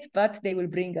create, but they will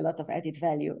bring a lot of added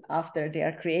value after they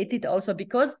are created, also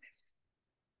because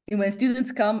when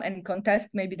students come and contest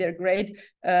maybe their grade,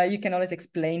 you can always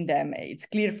explain them. It's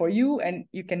clear for you and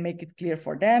you can make it clear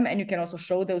for them. And you can also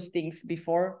show those things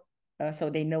before so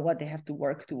they know what they have to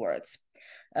work towards.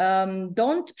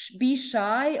 Don't be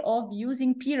shy of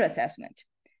using peer assessment.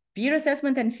 Peer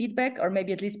assessment and feedback, or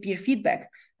maybe at least peer feedback,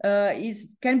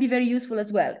 can be very useful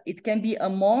as well. It can be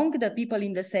among the people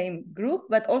in the same group,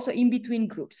 but also in between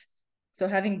groups. So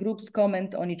having groups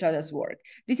comment on each other's work.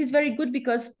 This is very good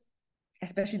because,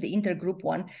 especially the intergroup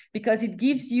one, because it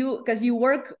gives you, because you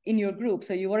work in your group,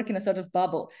 so you work in a sort of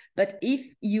bubble. But if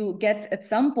you get at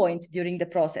some point during the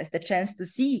process the chance to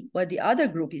see what the other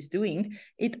group is doing,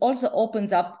 it also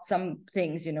opens up some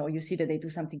things. You see that they do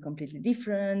something completely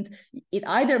different. It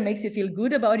either makes you feel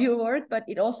good about your work, but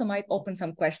it also might open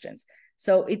some questions.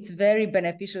 So it's very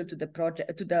beneficial to the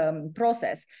project, to the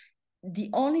process. The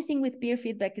only thing with peer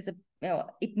feedback is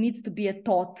it needs to be a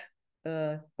taught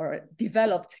or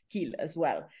developed skill as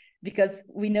well, because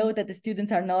we know that the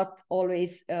students are not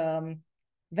always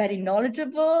very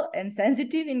knowledgeable and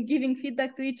sensitive in giving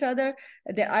feedback to each other.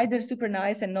 They're either super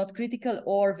nice and not critical,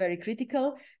 or very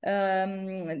critical,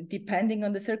 depending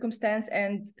on the circumstance.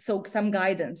 And so some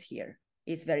guidance here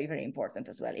is very, very important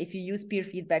as well. If you use peer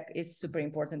feedback, it's super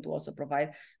important to also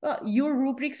provide your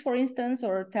rubrics, for instance,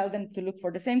 or tell them to look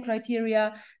for the same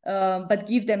criteria, but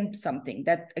give them something.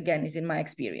 That, again, is in my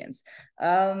experience.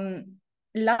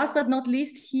 Last but not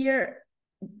least here,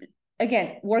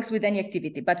 again, works with any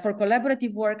activity, but for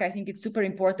collaborative work, I think it's super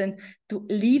important to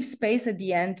leave space at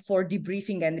the end for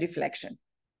debriefing and reflection.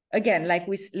 Again, like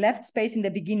we left space in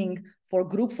the beginning for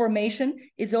group formation,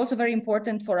 it's also very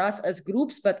important for us as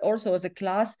groups, but also as a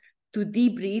class, to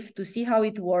debrief, to see how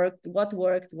it worked,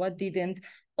 what didn't,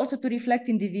 also to reflect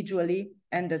individually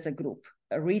and as a group,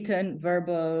 written,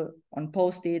 verbal, on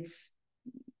Post-its,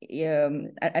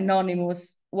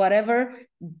 anonymous, whatever.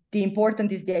 The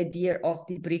important is the idea of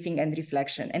debriefing and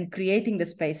reflection and creating the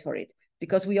space for it,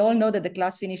 because we all know that the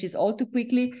class finishes all too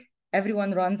quickly,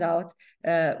 everyone runs out,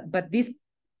 but this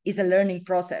is a learning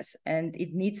process, and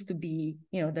it needs to be,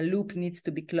 the loop needs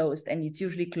to be closed, and it's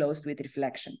usually closed with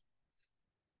reflection.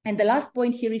 And the last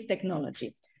point here is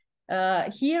technology.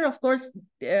 Here, of course,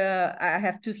 I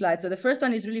have two slides. So the first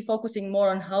one is really focusing more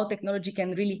on how technology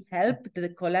can really help the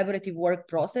collaborative work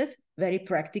process very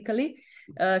practically.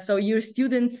 So your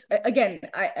students, again,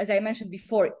 as I mentioned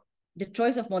before, the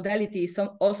choice of modality is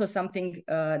also something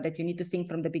that you need to think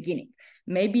from the beginning.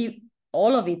 Maybe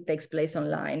all of it takes place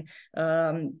online,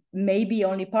 maybe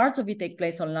only parts of it take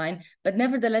place online, but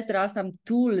nevertheless, there are some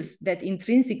tools that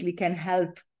intrinsically can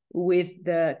help with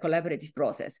the collaborative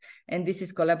process. And this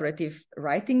is collaborative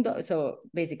writing. So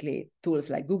basically tools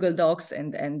like Google Docs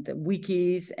and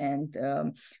wikis and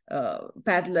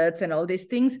Padlets and all these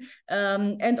things.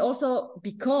 And also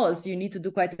because you need to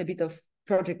do quite a bit of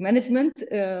project management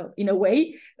in a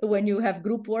way when you have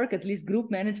group work, at least group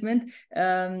management.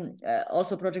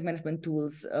 Also project management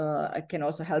tools can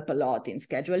also help a lot in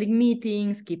scheduling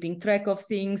meetings, keeping track of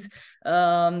things,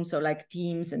 so like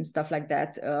Teams and stuff like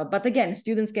that. But again,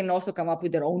 students can also come up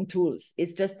with their own tools.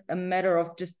 It's just a matter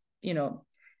of just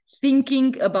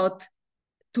thinking about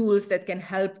tools that can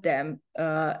help them,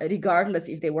 regardless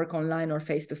if they work online or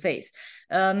face-to-face.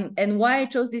 And why I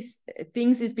chose these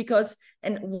things is because,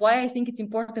 and why I think it's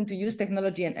important to use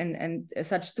technology and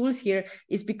such tools here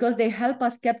is because they help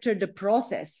us capture the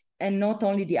process and not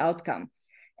only the outcome.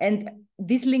 And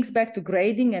this links back to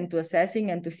grading and to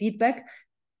assessing and to feedback.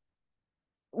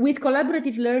 With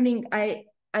collaborative learning, I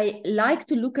like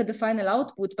to look at the final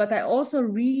output, but I also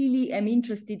really am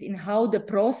interested in how the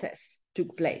process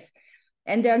took place.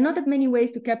 And there are not that many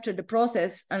ways to capture the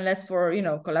process unless for, you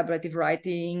know, collaborative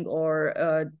writing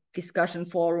or discussion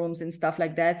forums and stuff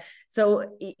like that.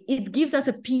 So it gives us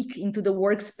a peek into the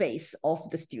workspace of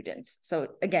the students. So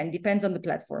again, depends on the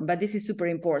platform, but this is super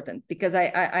important because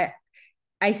I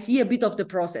see a bit of the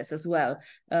process as well,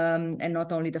 and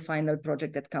not only the final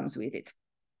project that comes with it.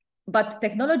 But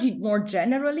technology more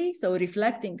generally, so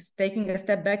reflecting, taking a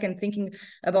step back and thinking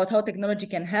about how technology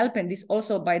can help, and this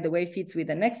also, by the way, fits with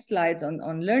the next slides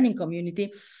on learning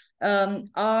community, really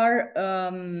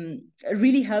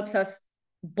helps us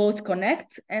both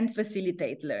connect and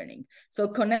facilitate learning. So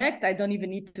connect, I don't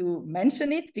even need to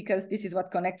mention it because this is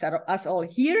what connects us all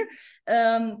here,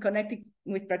 connecting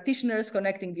with practitioners,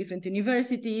 connecting different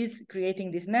universities,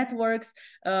 creating these networks,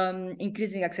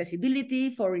 increasing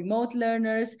accessibility for remote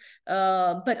learners,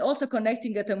 but also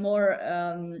connecting at a more,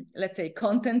 let's say,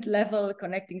 content level,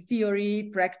 connecting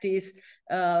theory, practice,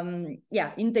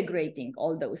 integrating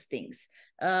all those things.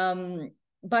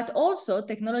 But also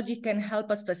technology can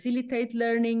help us facilitate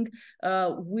learning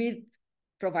with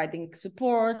providing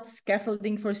support,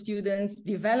 scaffolding for students,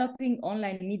 developing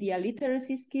online media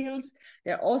literacy skills.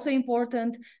 They're also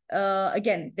important.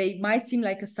 Again, they might seem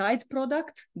like a side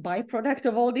product, byproduct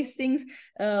of all these things,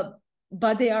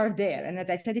 but they are there. And as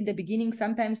I said in the beginning,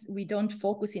 sometimes we don't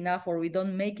focus enough or we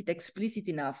don't make it explicit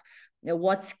enough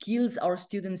what skills our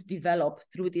students develop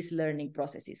through these learning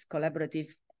processes,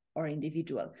 collaborative or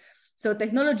individual. So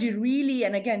technology really,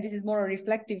 and again, this is more a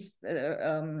reflective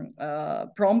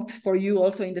prompt for you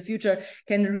also in the future,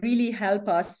 can really help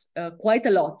us quite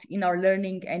a lot in our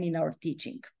learning and in our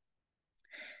teaching.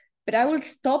 But I will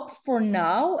stop for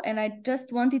now, and I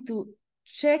just wanted to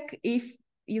check if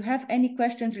you have any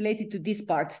questions related to this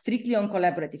part, strictly on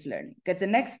collaborative learning, because the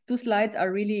next two slides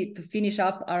are really to finish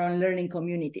up our own learning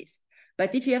communities.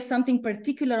 But if you have something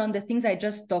particular on the things I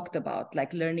just talked about,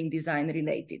 like learning design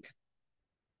related.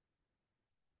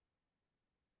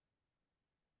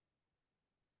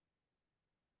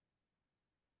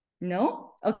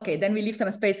 No? Okay, then we leave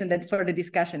some space and then for the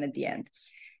discussion at the end.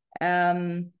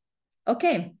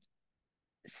 Okay,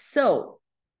 so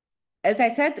as I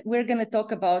said, we're going to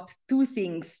talk about two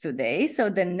things today.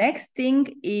 So the next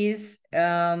thing is,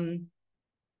 actually,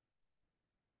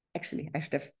 I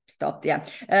should have stopped, yeah.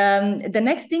 The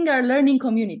next thing are learning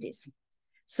communities.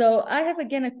 So I have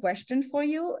again a question for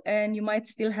you, and you might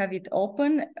still have it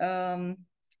open,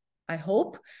 I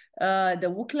hope, the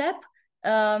WOOC Lab.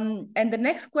 And the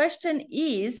next question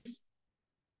is,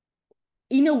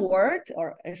 in a word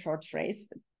or a short phrase,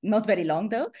 not very long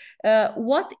though,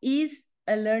 what is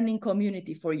a learning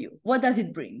community for you? What does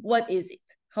it bring? What is it?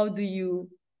 How do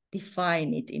you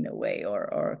define it in a way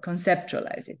or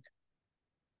conceptualize it?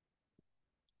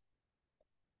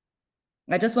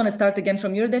 I just want to start again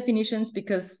from your definitions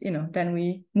because, you know, then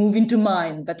we move into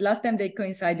mine, but last time they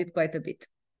coincided quite a bit.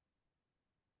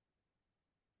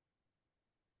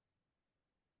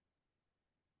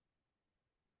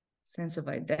 Sense of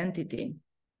identity.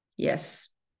 Yes,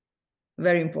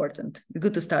 very important.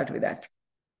 Good to start with that.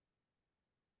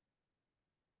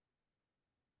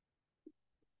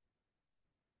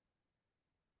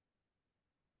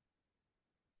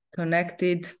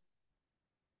 Connected,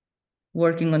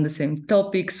 working on the same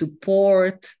topic,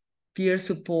 support, peer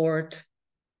support.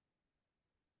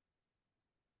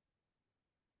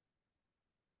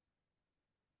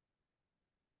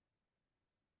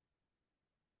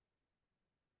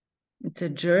 It's a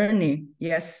journey,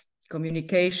 yes.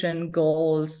 Communication,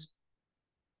 goals,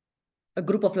 a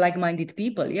group of like-minded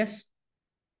people, yes.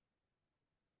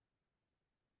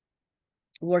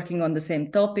 Working on the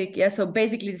same topic, yes. So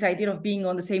basically this idea of being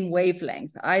on the same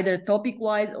wavelength, either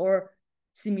topic-wise or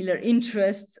similar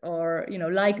interests or, you know,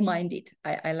 like-minded.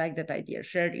 I like that idea,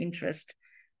 shared interest.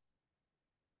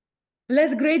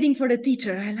 Less grading for the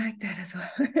teacher, I like that as well.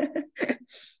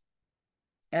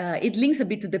 It links a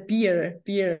bit to the peer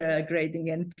grading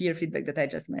and peer feedback that I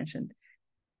just mentioned.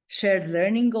 Shared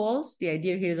learning goals. The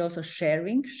idea here is also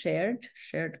sharing, shared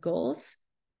goals.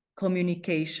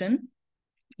 Communication,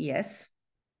 yes.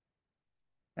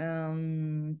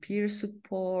 Peer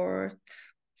support,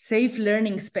 safe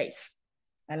learning space.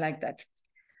 I like that.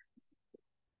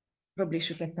 Probably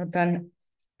should have not done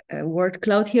word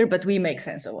cloud here, but we make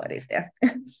sense of what is there.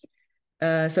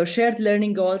 So shared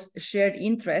learning goals, shared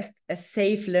interest, a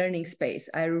safe learning space.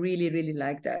 I really, really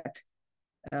like that.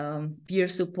 Peer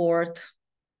support,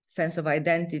 sense of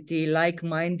identity,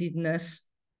 like-mindedness.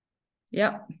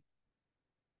 Yeah.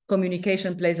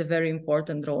 Communication plays a very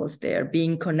important role there.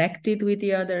 Being connected with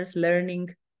the others,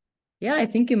 learning. Yeah, I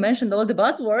think you mentioned all the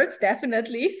buzzwords,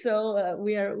 definitely. So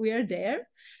we are there.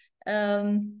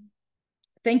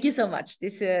 Thank you so much.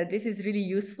 This is really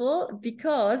useful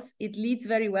because it leads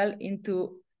very well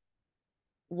into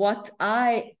what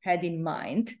I had in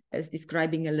mind as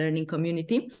describing a learning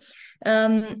community.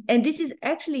 And this is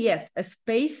actually, yes, a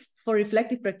space for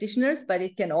reflective practitioners, but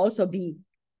it can also be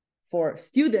for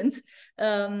students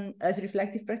as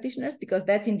reflective practitioners, because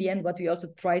that's in the end what we also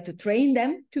try to train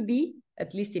them to be,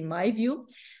 at least in my view,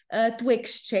 to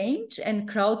exchange and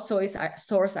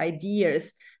crowdsource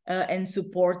ideas and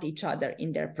support each other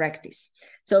in their practice.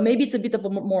 So maybe it's a bit of a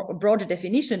more broader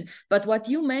definition, but what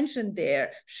you mentioned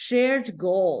there, shared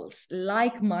goals,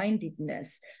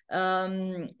 like-mindedness,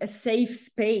 a safe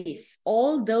space,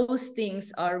 all those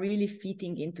things are really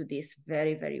fitting into this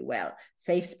very, very well.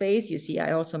 Safe space, you see,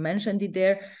 I also mentioned it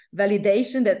there.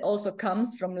 Validation that also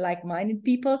comes from like-minded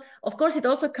people. Of course, it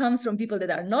also comes from people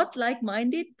that are not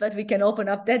like-minded, but we can open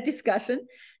up that discussion.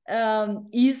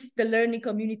 Is the learning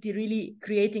community really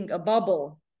creating a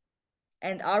bubble?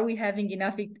 And are we having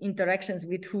enough interactions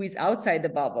with who is outside the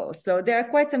bubble? So there are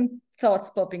quite some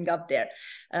thoughts popping up there.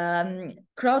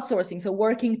 Crowdsourcing, so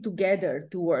working together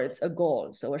towards a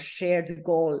goal, so a shared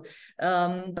goal,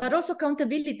 but also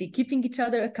accountability, keeping each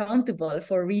other accountable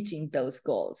for reaching those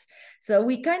goals. So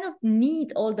we kind of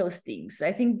need all those things.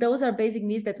 I think those are basic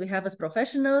needs that we have as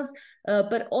professionals,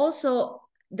 but also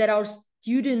that our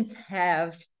students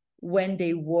have when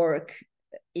they work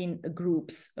in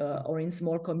groups or in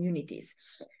small communities.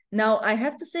 Now, I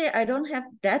have to say, I don't have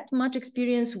that much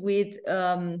experience with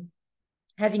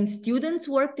having students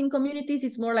worked in communities.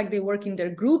 It's more like they work in their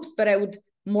groups, but I would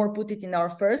more put it in our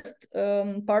first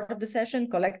part of the session,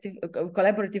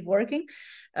 collaborative working.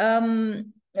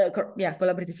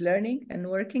 Collaborative learning and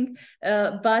working.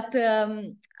 But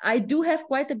I do have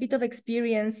quite a bit of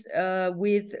experience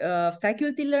with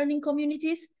faculty learning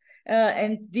communities.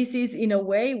 And this is in a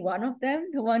way one of them,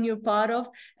 the one you're part of.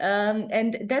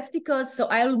 And that's because, so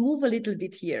I'll move a little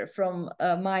bit here from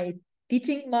my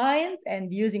teaching mind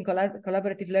and using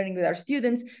collaborative learning with our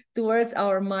students towards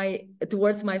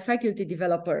my faculty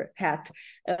developer hat.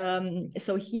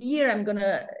 So here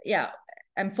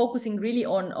I'm focusing really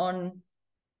on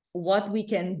what we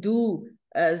can do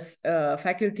as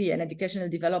faculty and educational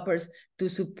developers to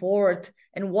support,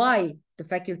 and why the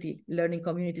faculty learning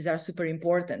communities are super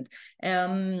important.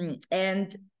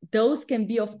 And those can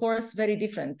be, of course, very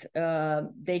different.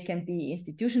 They can be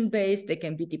institution-based, they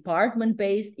can be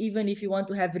department-based, even if you want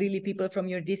to have really people from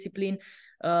your discipline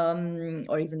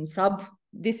or even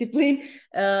sub-discipline,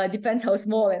 depends how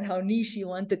small and how niche you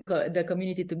want the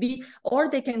community to be, or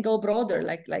they can go broader,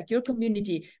 like your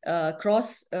community,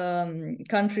 cross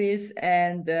countries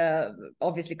and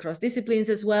obviously cross disciplines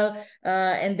as well,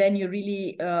 and then you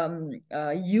really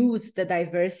use the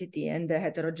diversity and the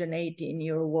heterogeneity in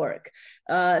your work.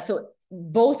 So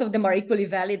both of them are equally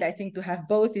valid. I think to have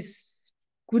both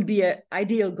could be an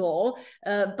ideal goal,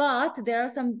 but there are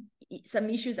some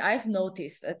issues I've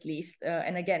noticed, at least,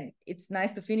 and again, it's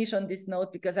nice to finish on this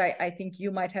note because I think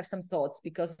you might have some thoughts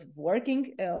because of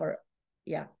working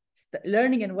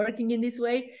learning and working in this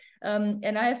way,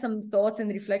 and I have some thoughts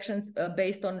and reflections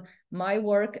based on my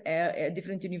work at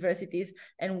different universities,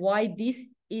 and why this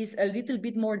is a little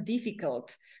bit more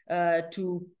difficult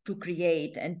to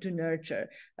create and to nurture,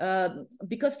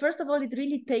 because first of all, it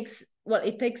really takes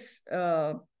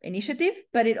initiative,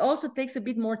 but it also takes a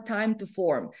bit more time to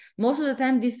form. Most of the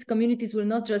time, these communities will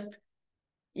not just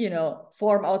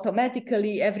form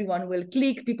automatically. Everyone will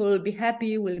click, people will be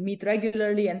happy, will meet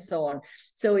regularly, and so on.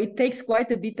 So it takes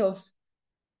quite a bit of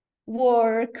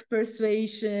work,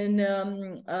 persuasion.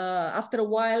 After a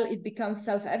while, it becomes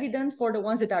self-evident for the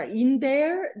ones that are in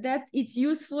there that it's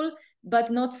useful,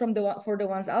 but not for the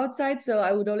ones outside. So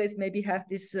I would always maybe have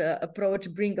this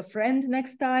approach, bring a friend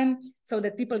next time, so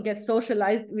that people get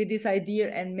socialized with this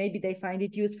idea and maybe they find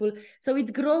it useful. So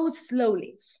it grows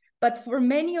slowly. But for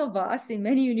many of us in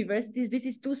many universities, this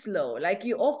is too slow. Like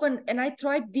and I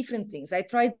tried different things. I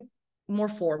tried more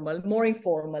formal, more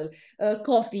informal,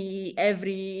 coffee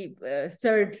every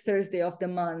third Thursday of the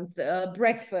month,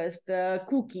 breakfast,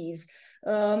 cookies,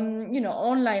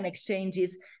 online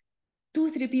exchanges.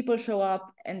 2-3 people show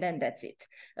up, and then that's it.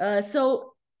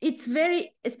 So it's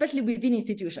very, especially within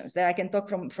institutions, that I can talk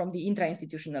from the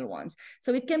intra-institutional ones.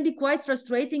 So it can be quite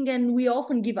frustrating, and we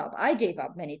often give up. I gave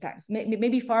up many times,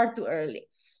 maybe far too early.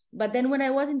 But then when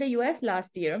I was in the US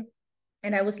last year,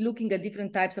 and I was looking at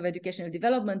different types of educational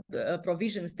development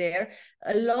provisions there,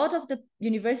 a lot of the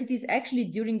universities actually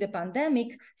during the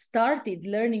pandemic started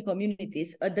learning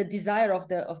communities at the desire of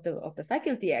the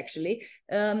faculty actually.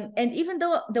 And even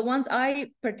though the ones I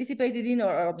participated in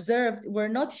or observed were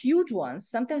not huge ones,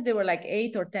 sometimes they were like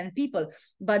 8 or 10 people,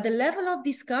 but the level of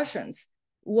discussions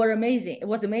were amazing. It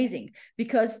was amazing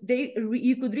because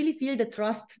you could really feel the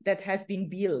trust that has been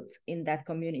built in that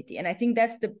community. And I think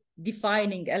that's the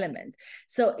defining element.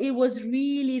 So it was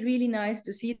really, really nice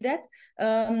to see that.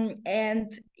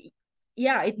 And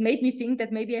yeah, it made me think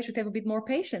that maybe I should have a bit more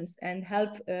patience and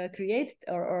help create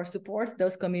or support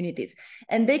those communities.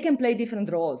 And they can play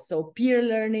different roles. So peer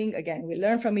learning, again, we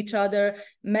learn from each other.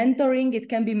 Mentoring, it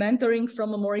can be mentoring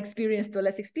from a more experienced to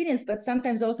less experienced, but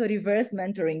sometimes also reverse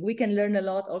mentoring. We can learn a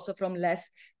lot also from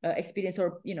less experienced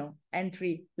or,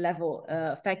 entry level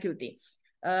faculty.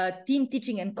 Team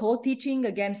teaching and co-teaching,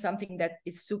 again, something that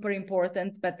is super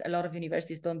important, but a lot of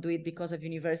universities don't do it because of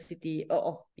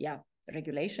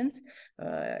regulations,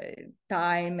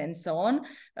 time, and so on.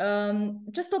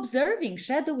 Just observing,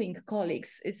 shadowing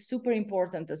colleagues is super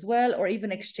important as well, or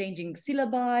even exchanging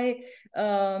syllabi,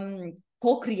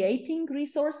 co-creating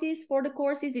resources for the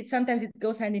courses. Sometimes it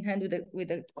goes hand in hand with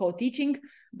the co-teaching,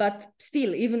 but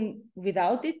still, even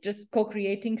without it, just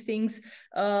co-creating things.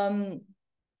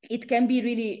 It can be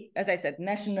really, as I said,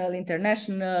 national,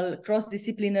 international,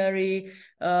 cross-disciplinary,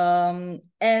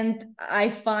 and I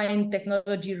find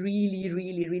technology really,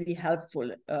 really, really helpful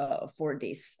for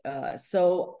this.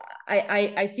 So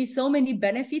I see so many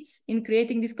benefits in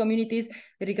creating these communities,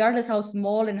 regardless how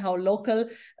small and how local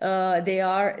they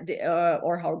are,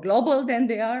 or how global then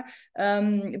they are.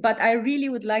 But I really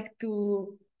would like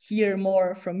to hear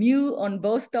more from you on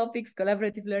both topics,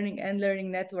 collaborative learning and learning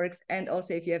networks, and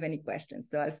also if you have any questions.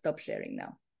 So I'll stop sharing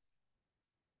now.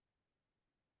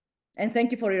 And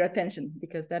thank you for your attention,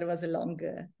 because that was a long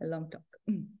talk.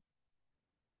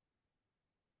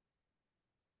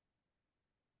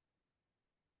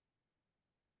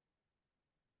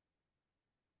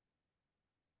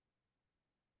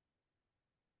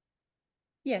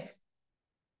 Yes.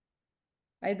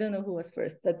 I don't know who was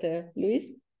first, but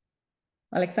Luis?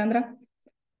 Alexandra?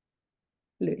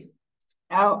 Luis.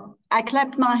 Oh, I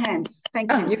clapped my hands. Thank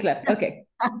you. You clapped. Okay.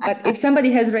 But if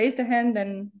somebody has raised a hand,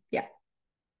 then yeah.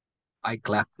 I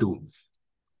clap too.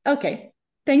 Okay.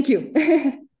 Thank you.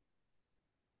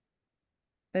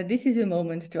 This is your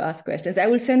moment to ask questions. I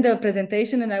will send the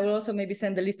presentation, and I will also maybe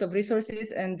send a list of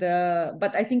resources. And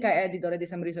but I think I added already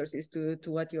some resources to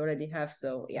what you already have.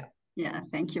 So yeah. Yeah.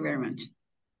 Thank you very much.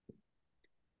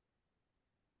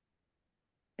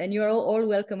 And you are all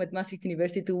welcome at Maastricht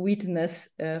University to witness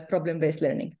problem-based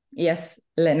learning. Yes,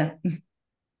 Lena.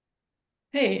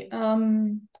 Hey,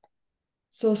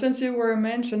 so since you were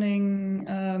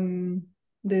mentioning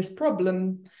this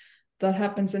problem that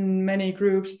happens in many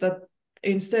groups, that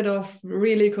instead of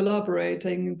really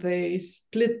collaborating, they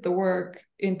split the work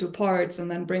into parts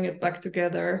and then bring it back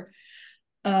together.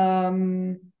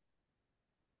 And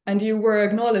you were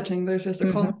acknowledging this as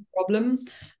a common problem,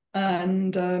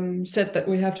 and said that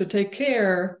we have to take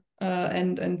care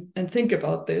and think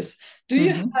about this. Do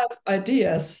you have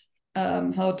ideas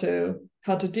how to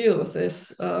deal with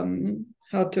this,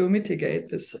 how to mitigate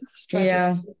this strategy?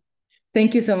 Yeah,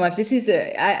 thank you so much. This is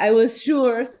I was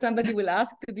sure somebody will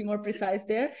ask to be more precise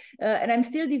there, and I'm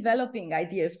still developing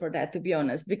ideas for that, to be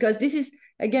honest, because this is,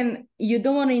 again, you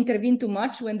don't want to intervene too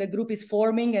much when the group is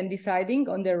forming and deciding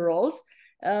on their roles.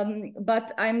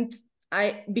 But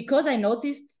because I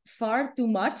noticed far too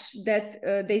much that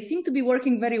they seem to be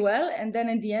working very well, and then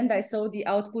in the end I saw the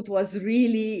output was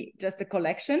really just a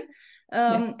collection.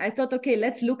 I thought, okay,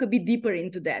 let's look a bit deeper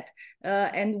into that.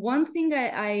 And one thing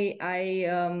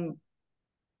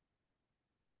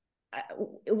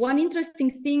one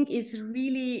interesting thing is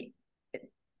really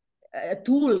a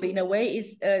tool in a way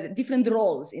is different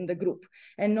roles in the group.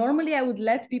 And normally I would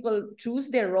let people choose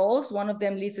their roles. One of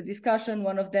them leads a discussion,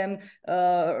 one of them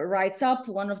writes up,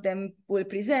 one of them will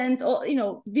present, or,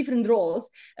 different roles.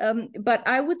 But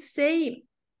I would say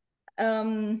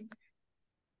what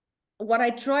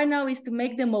I try now is to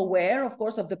make them aware, of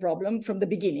course, of the problem from the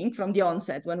beginning, from the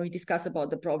onset, when we discuss about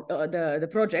the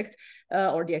project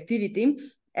or the activity,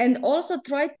 and also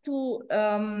try to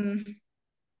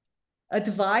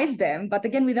advise them, but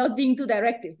again, without being too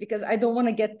directive, because I don't want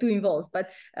to get too involved, but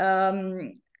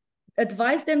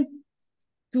advise them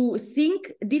to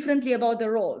think differently about the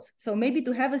roles. So maybe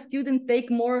to have a student take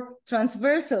more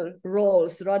transversal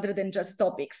roles rather than just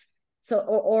topics. So,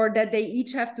 or that they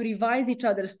each have to revise each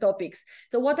other's topics.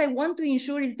 So what I want to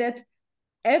ensure is that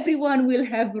everyone will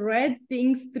have read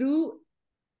things through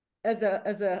as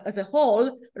a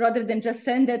whole, rather than just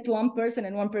send that to one person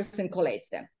and one person collates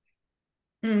them.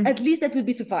 At least that would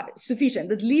be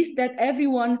sufficient. At least that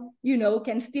everyone, you know,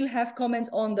 can still have comments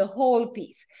on the whole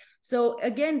piece. So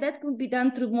again, that could be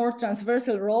done through more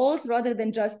transversal roles rather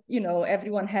than just, you know,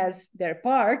 everyone has their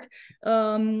part.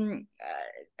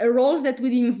 Roles that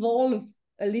would involve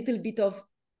a little bit of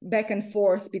back and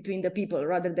forth between the people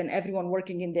rather than everyone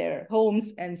working in their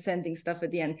homes and sending stuff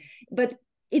at the end. But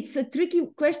it's a tricky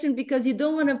question because you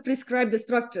don't want to prescribe the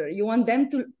structure. You want them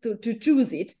to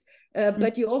choose it,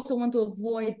 but you also want to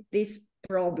avoid this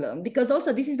problem because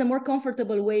also this is the more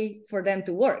comfortable way for them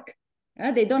to work.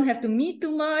 They don't have to meet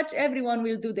too much. Everyone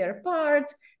will do their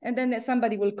parts, and then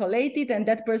somebody will collate it, and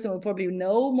that person will probably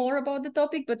know more about the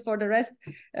topic. But for the rest,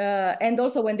 and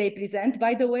also when they present,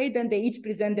 by the way, then they each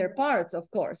present their parts, of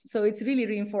course. So it's really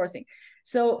reinforcing.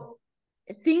 So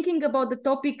thinking about the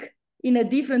topic in a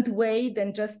different way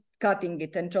than just cutting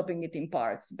it and chopping it in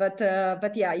parts. But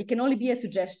yeah, it can only be a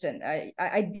suggestion.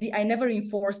 I never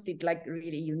enforced it like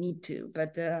really you need to.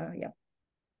 But yeah.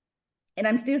 And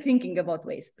I'm still thinking about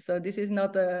ways. So this is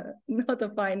not a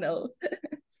final.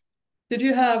 Did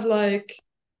you have like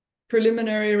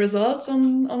preliminary results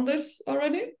on this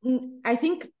already? I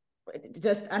think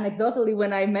just anecdotally,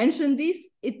 when I mentioned this,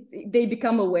 they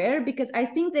become aware because I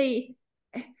think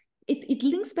it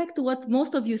links back to what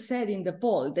most of you said in the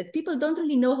poll, that people don't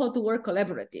really know how to work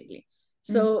collaboratively.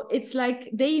 So it's like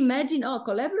they imagine, oh,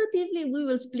 collaboratively, we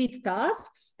will split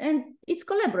tasks and it's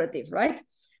collaborative, right?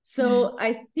 So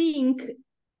I think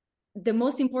the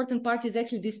most important part is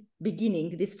actually this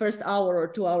beginning, this first hour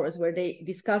or 2 hours where they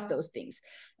discuss those things.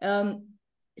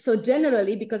 So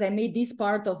generally, because I made this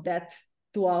part of that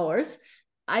 2 hours,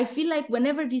 I feel like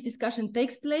whenever this discussion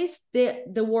takes place,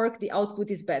 the work, the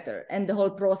output is better and the whole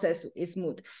process is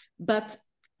smooth. But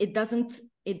it doesn't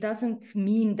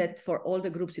mean that for all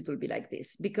the groups it will be like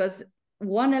this, because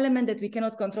one element that we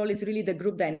cannot control is really the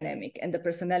group dynamic and the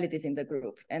personalities in the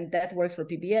group. And that works for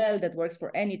PBL, that works for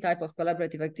any type of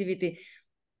collaborative activity.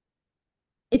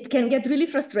 It can get really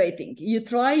frustrating. You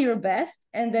try your best,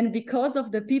 and then because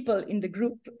of the people in the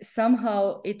group,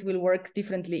 somehow it will work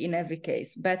differently in every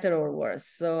case, better or worse.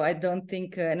 So I don't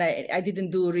think, and I didn't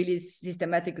do really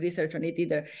systematic research on it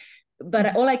either.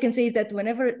 But all I can say is that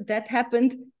whenever that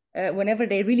happened, whenever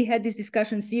they really had this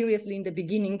discussion seriously in the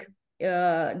beginning,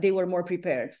 they were more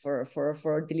prepared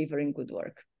for delivering good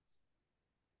work.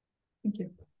 Thank you.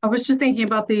 I was just thinking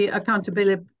about the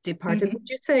accountability part. Would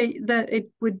you say that it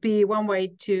would be one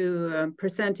way to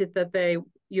present it that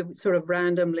you sort of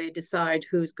randomly decide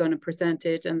who's going to present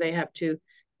it, and they have to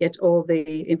get all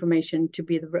the information to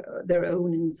be their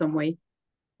own in some way?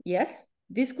 Yes,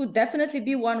 this could definitely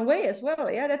be one way as well.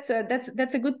 Yeah, that's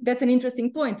an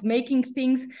interesting point. Making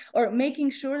things or making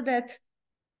sure that.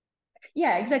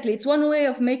 Yeah, exactly. It's one way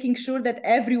of making sure that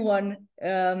everyone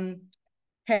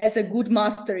has a good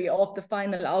mastery of the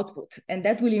final output, and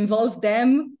that will involve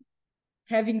them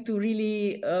having to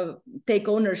really take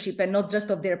ownership and not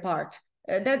just of their part.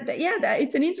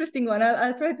 It's an interesting one.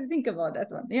 I'll try to think about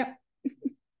that one. Yeah.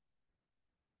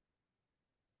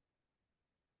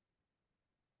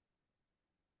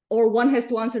 Or one has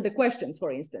to answer the questions,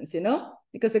 for instance, you know,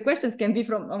 because the questions can be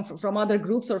from other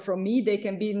groups or from me. They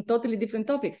can be in totally different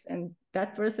topics, and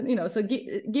that person, you know, so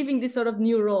giving these sort of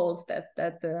new roles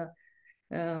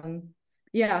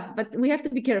yeah, but we have to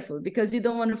be careful because you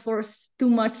don't want to force too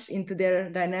much into their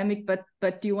dynamic,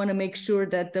 but you want to make sure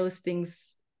that those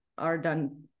things are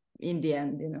done in the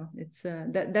end, you know. It's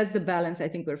that's the balance I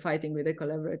think we're fighting with the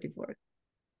collaborative work.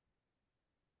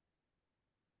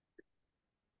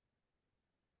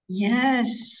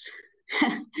 Yes.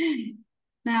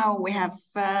 Now we have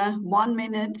 1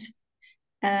 minute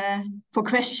for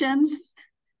questions.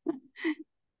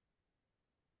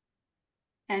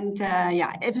 And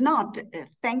yeah, if not,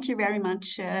 thank you very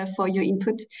much for your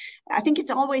input. I think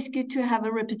it's always good to have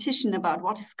a repetition about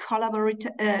what is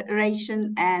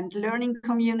collaboration and learning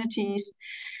communities.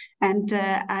 And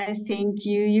I think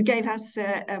you gave us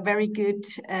a very good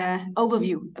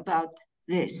overview about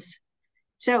this.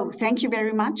 So thank you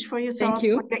very much for your thoughts. Thank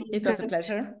you. It was a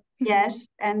pleasure. Yes.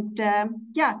 And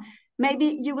yeah, maybe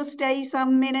you will stay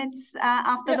some minutes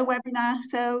after the webinar.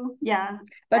 So yeah.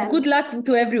 But good luck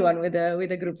to everyone with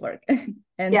the group work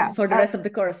and for the rest of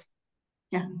the course.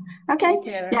 Yeah. Okay.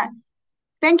 Yeah.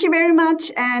 Thank you very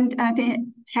much, and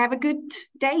have a good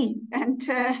day, and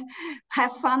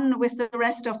have fun with the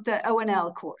rest of the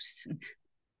ONL course.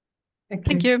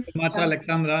 Thank you so much,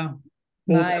 Alexandra.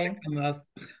 Both Bye.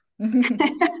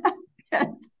 Alexandras.